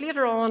much, but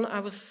later on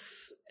I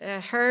was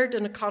heard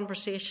in a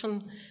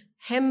conversation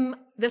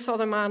this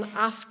other man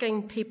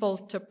asking people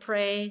to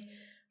pray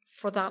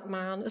for that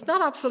man. Isn't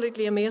that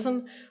absolutely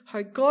amazing?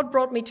 How God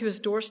brought me to his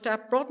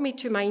doorstep, brought me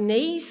to my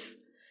knees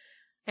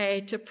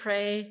to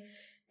pray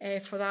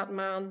for that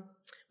man.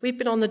 We've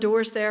been on the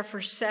doors there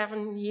for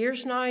 7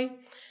 years now,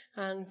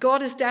 and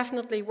God is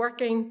definitely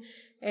working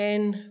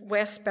in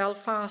West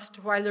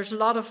Belfast. While there's a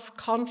lot of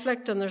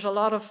conflict and there's a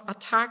lot of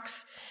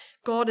attacks,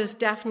 God is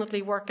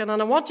definitely working.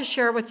 And I want to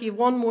share with you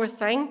one more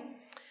thing.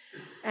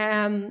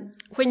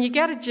 When you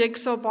get a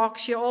jigsaw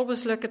box, you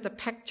always look at the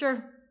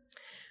picture.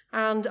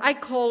 And I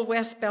call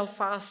West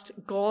Belfast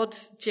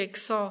God's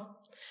jigsaw.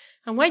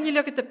 And when you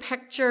look at the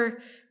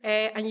picture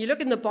and you look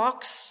in the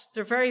box,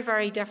 they're very,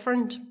 very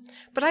different.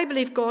 But I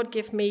believe God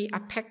gave me a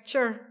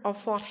picture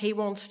of what he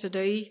wants to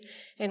do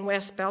in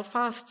West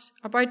Belfast.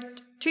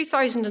 About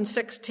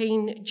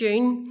 2016,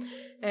 June,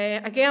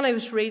 again I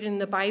was reading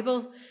the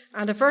Bible,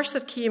 and a verse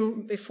that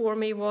came before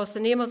me was, "The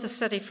name of the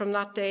city from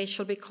that day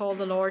shall be called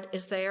The Lord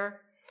is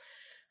There."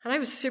 And I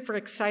was super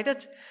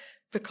excited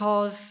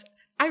because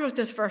I wrote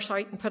this verse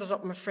out and put it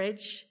up in my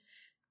fridge.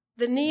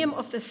 The name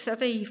of the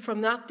city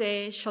from that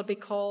day shall be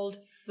called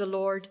The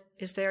Lord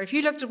is There. If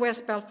you looked at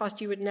West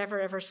Belfast, you would never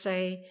ever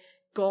say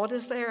God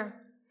is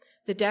there.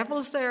 The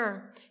devil's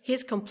there. He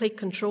has complete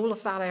control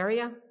of that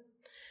area.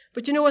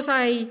 But you know, as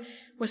I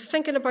was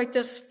thinking about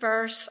this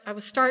verse, I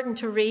was starting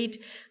to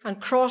read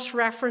and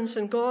cross-reference,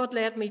 and God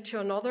led me to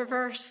another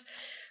verse.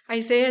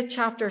 Isaiah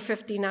chapter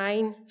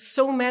 59,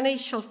 "So many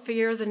shall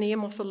fear the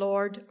name of the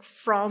Lord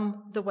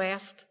from the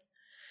west."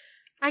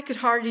 I could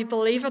hardly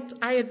believe it.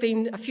 I had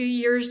been a few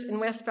years in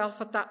West Belfast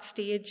at that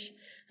stage,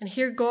 and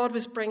here God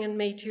was bringing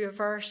me to a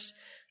verse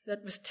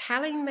that was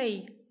telling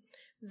me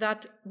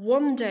that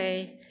one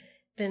day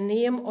the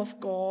name of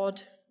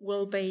God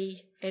will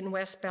be in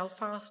West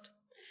Belfast.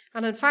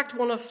 And in fact,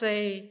 one of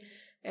the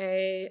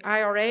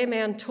IRA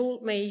men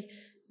told me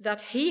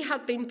that he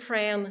had been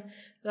praying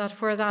that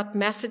where that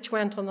message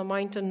went on the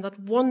mountain, that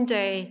one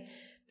day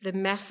the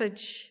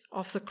message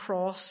of the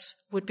cross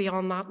would be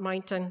on that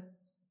mountain.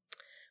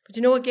 But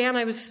you know, again,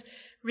 I was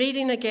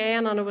reading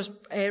again, and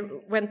I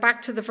went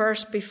back to the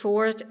verse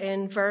before it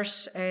in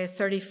verse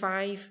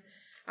 35.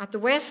 "At the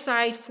west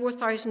side,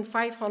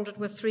 4,500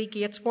 with 3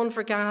 gates, one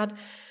for Gad,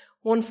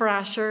 one for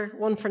Asher,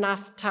 one for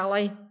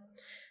Naphtali."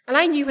 And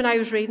I knew when I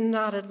was reading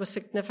that it was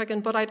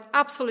significant, but I'd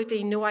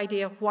absolutely no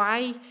idea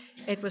why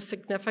it was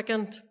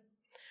significant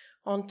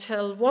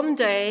until one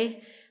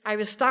day I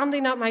was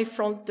standing at my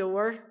front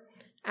door,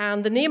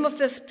 and the name of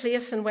this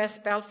place in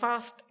West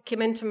Belfast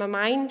came into my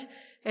mind.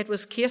 It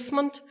was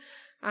Casement,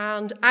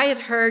 and I had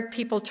heard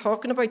people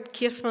talking about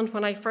Casement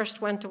when I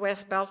first went to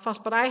West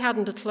Belfast, but I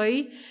hadn't a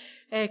clue.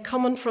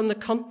 Coming from the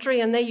country,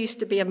 and they used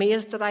to be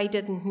amazed that I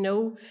didn't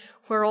know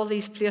where all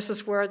these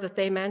places were that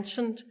they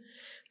mentioned.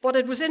 But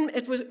it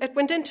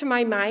went into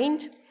my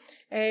mind.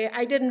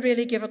 I didn't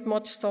really give it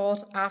much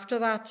thought after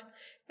that.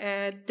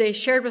 They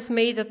shared with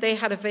me that they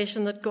had a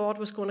vision that God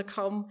was going to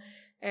come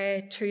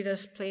to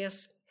this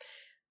place.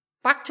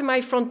 Back to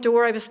my front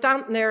door, I was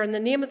standing there, and the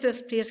name of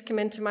this place came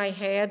into my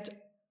head.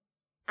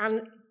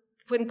 And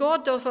when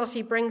God does this,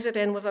 he brings it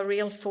in with a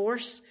real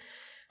force.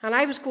 And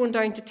I was going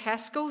down to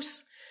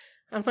Tesco's.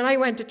 And when I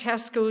went to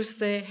Tesco's,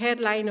 the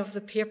headline of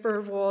the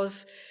paper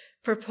was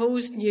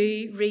 "Proposed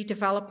New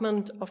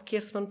Redevelopment of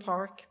Casement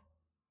Park."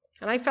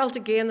 And I felt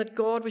again that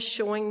God was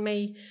showing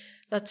me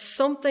that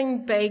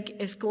something big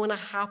is going to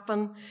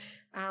happen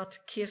at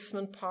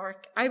Casement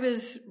Park. I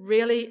was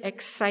really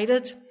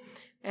excited.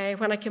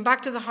 When I came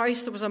back to the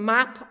house, there was a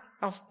map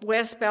of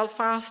West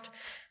Belfast,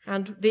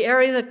 And the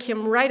area that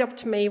came right up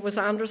to me was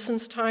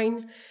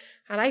Andersonstown.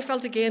 And I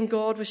felt again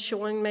God was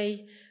showing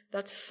me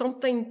that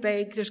something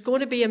big, there's going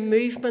to be a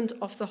movement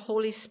of the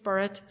Holy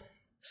Spirit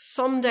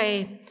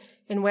someday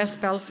in West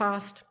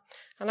Belfast.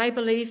 And I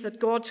believe that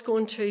God's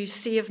going to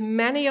save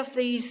many of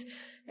these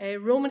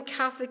Roman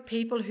Catholic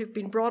people who've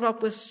been brought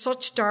up with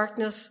such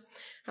darkness.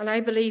 And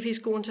I believe he's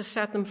going to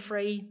set them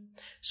free.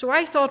 So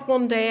I thought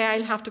one day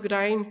I'll have to go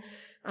down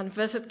and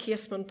visit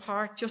Casement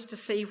Park just to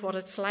see what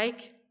it's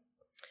like.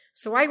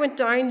 So I went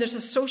down. There's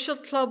a social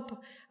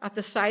club at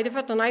the side of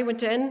it, and I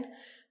went in,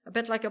 a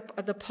bit like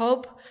the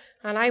pub,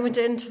 and I went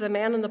in to the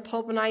men in the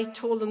pub, and I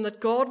told them that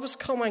God was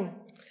coming.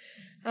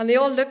 And they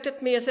all looked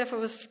at me as if I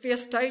was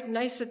spaced out, and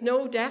I said,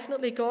 no,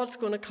 definitely God's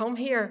going to come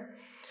here.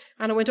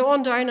 And I went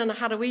on down, and I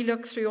had a wee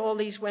look through all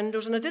these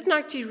windows, and I didn't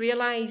actually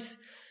realise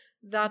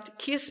that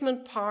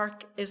Casement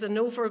Park is an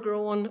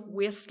overgrown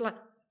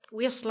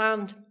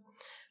wasteland.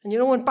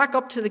 And went back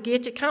up to the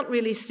gate, you can't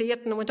really see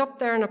it, and I went up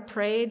there and I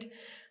prayed.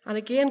 And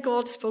again,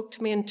 God spoke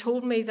to me and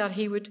told me that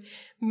he would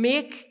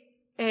make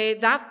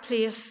that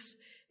place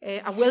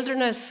a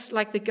wilderness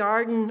like the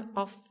garden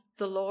of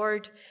the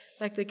Lord,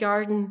 like the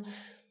Garden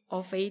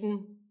of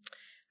Eden.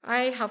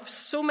 I have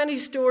so many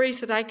stories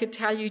that I could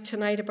tell you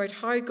tonight about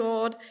how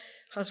God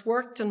has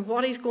worked and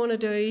what he's going to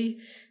do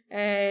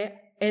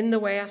in the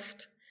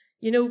West.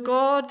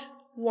 God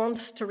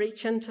wants to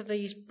reach into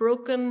these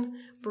broken,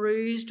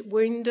 bruised,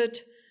 wounded,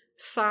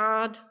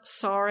 sad,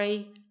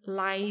 sorry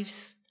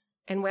lives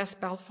in West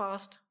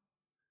Belfast.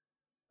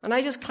 And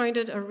I just count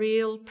it a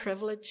real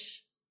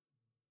privilege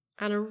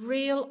and a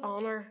real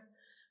honour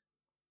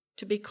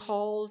to be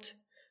called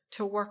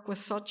to work with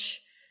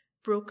such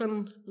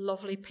broken,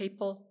 lovely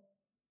people.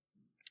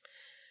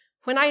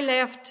 When I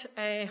left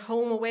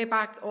home way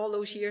back all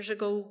those years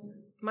ago,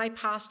 my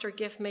pastor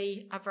gave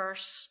me a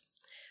verse.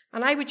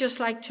 And I would just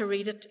like to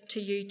read it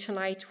to you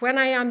tonight. When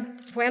I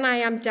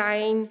am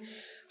dying,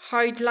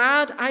 how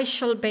glad I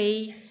shall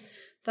be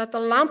that the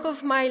lamp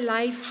of my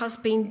life has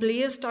been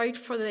blazed out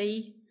for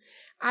thee.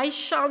 I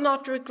shall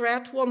not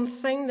regret one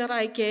thing that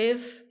I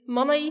gave,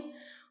 money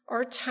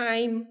or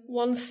time,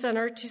 one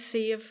sinner to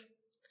save.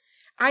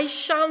 I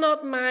shall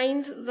not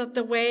mind that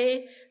the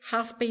way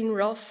has been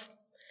rough,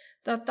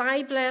 that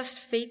thy blessed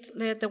feet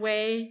led the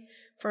way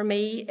for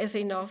me is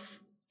enough.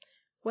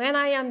 When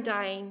I am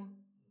dying,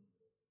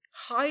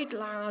 how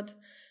glad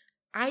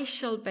I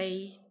shall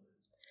be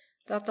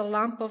that the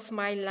lamp of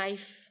my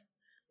life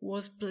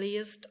was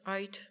blazed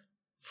out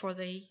for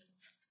thee.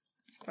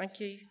 Thank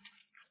you.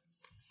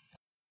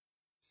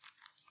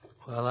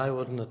 Well, I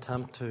wouldn't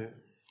attempt to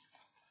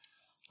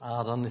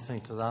add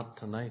anything to that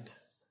tonight.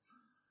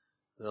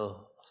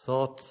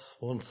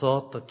 One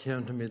thought that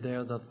came to me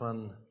there, that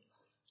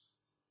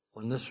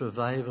when this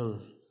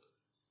revival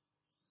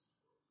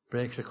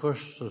breaks, of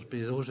course, there'll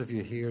be those of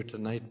you here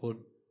tonight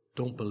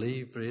don't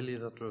believe really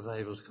that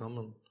revival's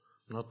coming.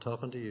 I'm not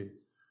talking to you.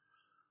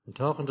 I'm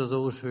talking to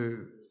those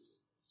who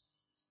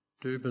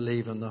do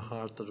believe in their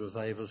heart that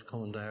revival's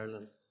coming to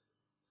Ireland.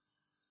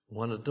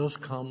 When it does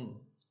come,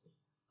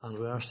 and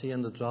we are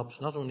seeing the drops,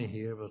 not only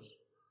here, but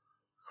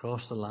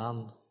across the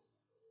land,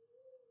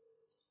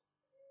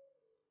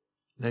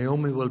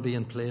 Naomi will be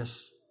in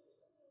place.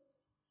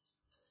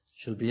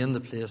 She'll be in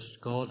the place.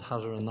 God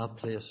has her in that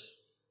place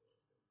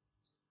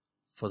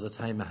for the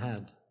time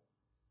ahead.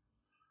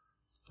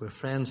 We're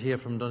friends here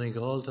from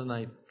Donegal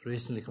tonight,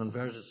 recently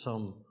converted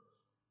some.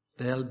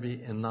 They'll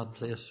be in that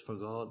place for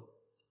God.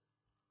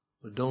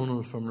 With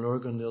Donald from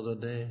Lurgan the other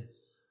day,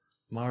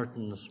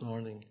 Martin this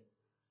morning.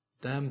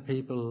 Them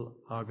people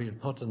are being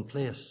put in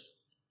place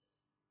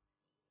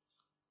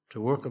to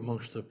work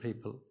amongst the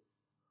people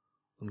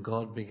when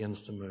God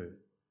begins to move.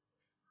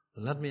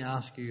 And let me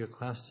ask you a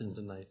question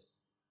tonight.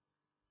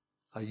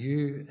 Are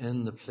you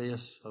in the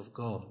place of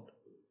God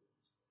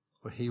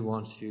where he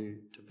wants you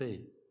to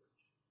be?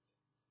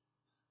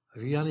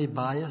 Have you any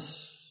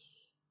bias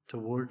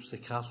towards the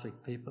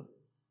Catholic people?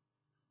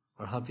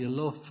 Or have you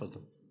love for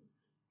them?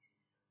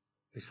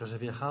 Because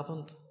if you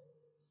haven't,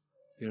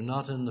 you're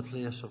not in the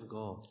place of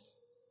God.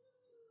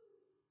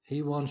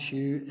 He wants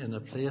you in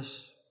a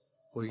place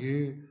where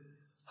you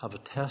have a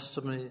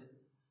testimony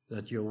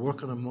that you're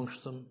working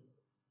amongst them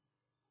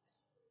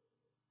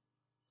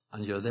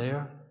and you're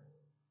there,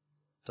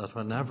 that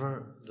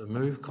whenever the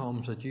move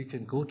comes that you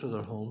can go to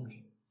their homes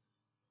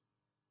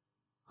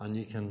and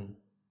you can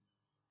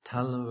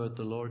tell them about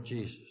the Lord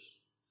Jesus.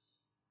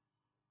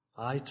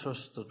 I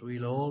trust that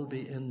we'll all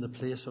be in the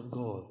place of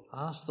God.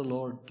 Ask the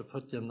Lord to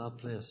put you in that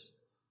place,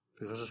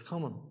 because it's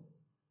coming.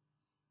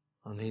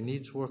 And he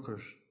needs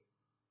workers,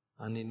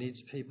 and he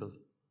needs people.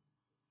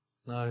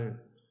 Now,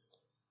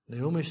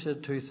 Naomi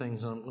said two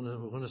things, and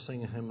we're going to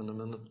sing a hymn in a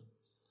minute.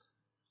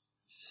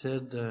 She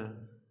said,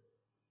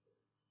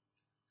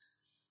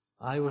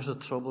 I was a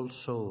troubled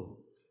soul.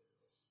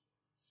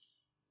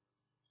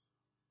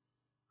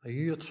 Are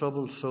you a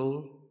troubled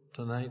soul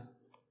tonight?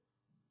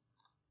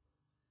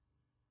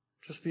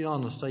 Just be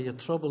honest. Are you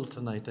troubled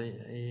tonight? Are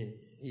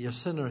you a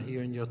sinner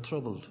here and you're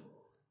troubled?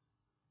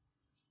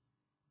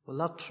 Well,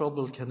 that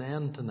trouble can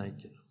end tonight,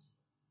 you know.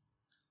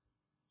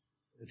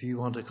 if you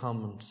want to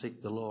come and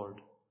seek the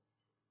Lord.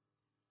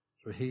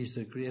 For He's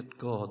the great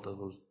God that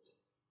will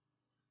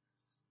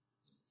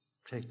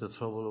take the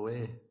trouble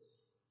away.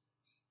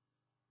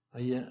 Are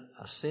you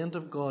a saint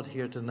of God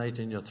here tonight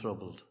and you're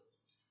troubled?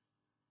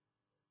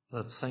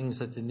 That things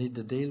that you need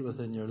to deal with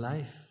in your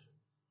life?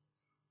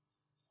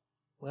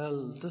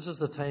 Well, this is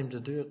the time to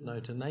do it now.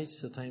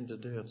 Tonight's the time to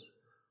do it.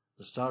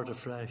 To start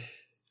afresh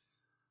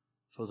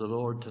for the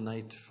Lord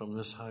tonight from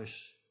this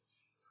house.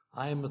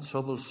 I am a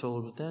troubled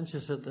soul. But then she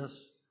said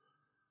this: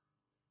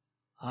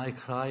 I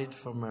cried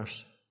for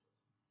mercy.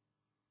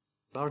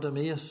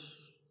 Bartimaeus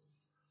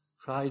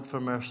cried for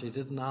mercy. He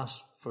didn't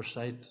ask for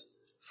sight.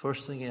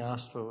 First thing he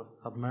asked for,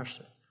 have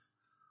mercy.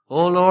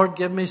 Oh Lord,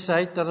 give me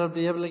sight that I'll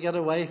be able to get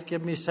a wife.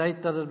 Give me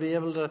sight that I'll be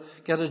able to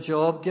get a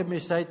job. Give me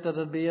sight that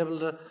I'll be able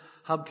to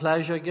have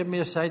pleasure. Give me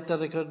a sight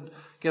that I could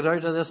get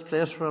out of this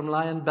place where I'm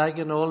lying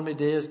begging all my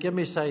days. Give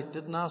me sight.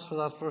 Didn't ask for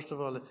that first of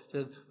all. He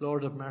said,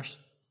 Lord, have mercy.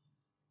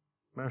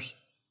 Mercy.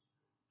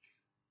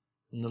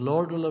 And the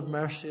Lord will have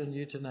mercy on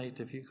you tonight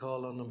if you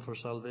call on Him for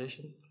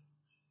salvation,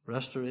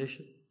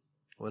 restoration,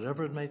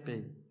 whatever it might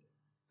be,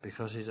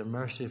 because He's a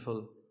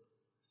merciful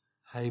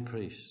High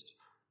Priest.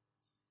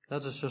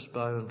 Let us just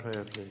bow in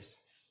prayer, please.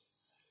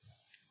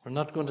 We're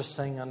not going to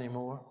sing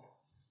anymore.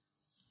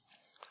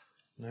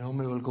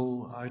 Naomi will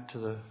go out to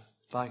the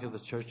back of the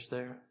church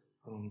there,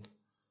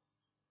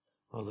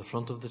 or the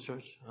front of the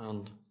church,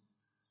 and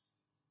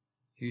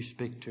you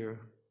speak to her.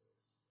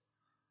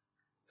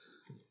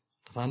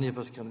 If any of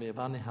us can be of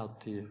any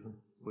help to you,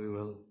 we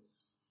will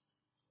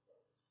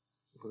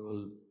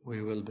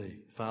be.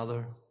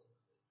 Father,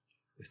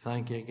 we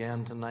thank you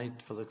again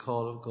tonight for the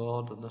call of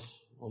God in this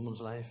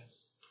woman's life.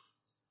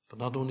 But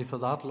not only for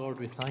that, Lord,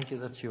 we thank you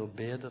that she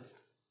obeyed it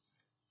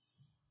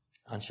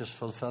and she's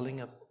fulfilling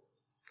it.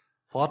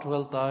 What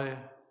wilt thou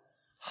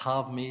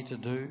have me to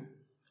do?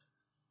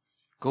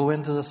 Go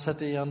into the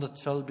city and it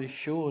shall be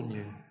shown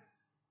you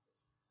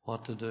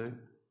what to do.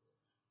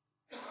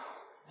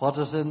 What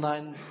is in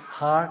thine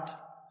heart?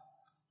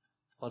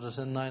 What is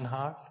in thine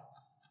heart?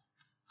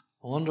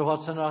 I wonder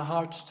what's in our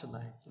hearts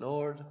tonight.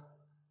 Lord,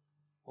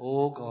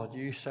 oh God,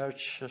 you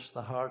search us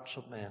the hearts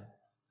of men.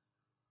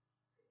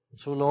 And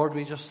so, Lord,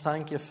 we just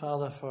thank you,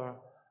 Father, for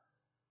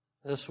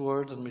this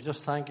word, and we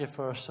just thank you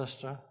for our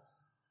sister.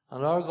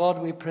 And our God,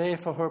 we pray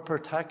for her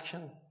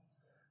protection.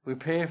 We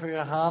pray for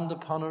your hand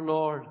upon her,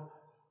 Lord.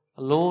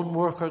 A lone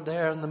worker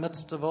there in the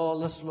midst of all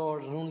this,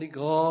 Lord, and only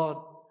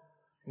God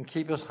can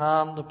keep his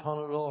hand upon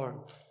her, Lord.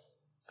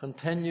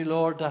 Continue,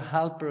 Lord, to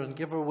help her and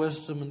give her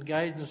wisdom and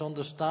guidance,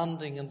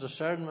 understanding and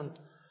discernment.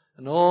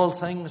 In all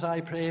things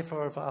I pray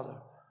for her, Father,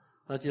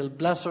 that you'll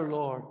bless her,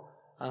 Lord,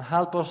 and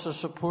help us to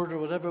support her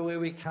whatever way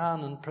we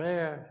can in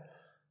prayer.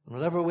 In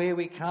whatever way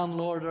we can,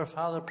 Lord, our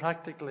Father,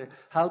 practically.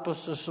 Help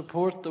us to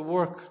support the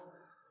work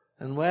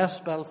in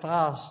West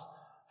Belfast.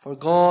 For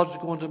God's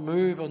going to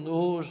move on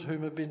those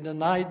whom have been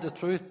denied the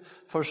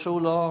truth for so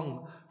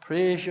long.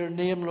 Praise your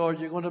name, Lord.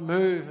 You're going to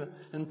move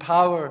in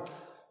power.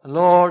 And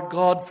Lord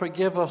God,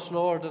 forgive us,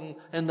 Lord. And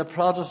in the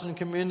Protestant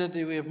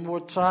community, we have more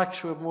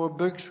tracts, we have more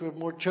books, we have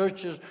more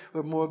churches, we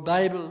have more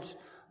Bibles.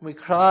 And we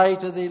cry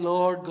to thee,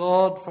 Lord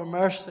God, for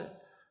mercy.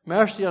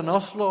 Mercy on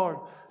us, Lord.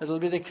 It'll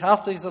be the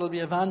Catholics that'll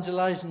be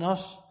evangelizing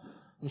us.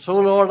 And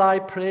so, Lord, I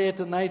pray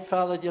tonight,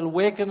 Father, that you'll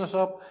waken us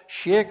up.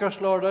 Shake us,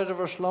 Lord, out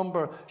of our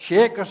slumber.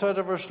 Shake us out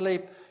of our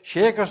sleep.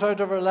 Shake us out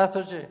of our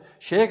lethargy.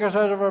 Shake us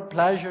out of our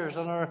pleasures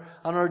and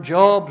our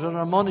jobs and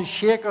our money.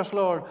 Shake us,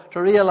 Lord,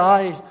 to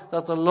realize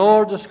that the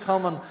Lord is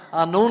coming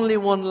and only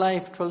one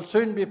life will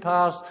soon be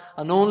passed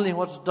and only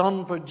what's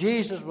done for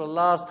Jesus will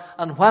last.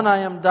 And when I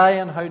am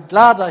dying, how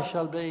glad I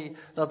shall be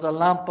that the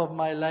lamp of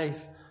my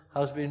life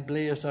has been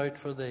blazed out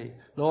for thee.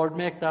 Lord,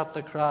 make that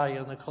the cry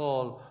and the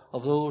call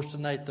of those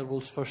tonight that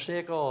will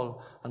forsake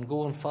all and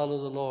go and follow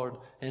the Lord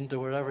into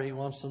wherever he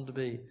wants them to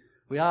be.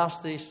 We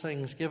ask these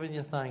things, giving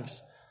you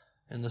thanks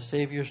in the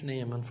Saviour's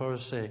name and for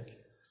his sake.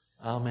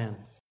 Amen.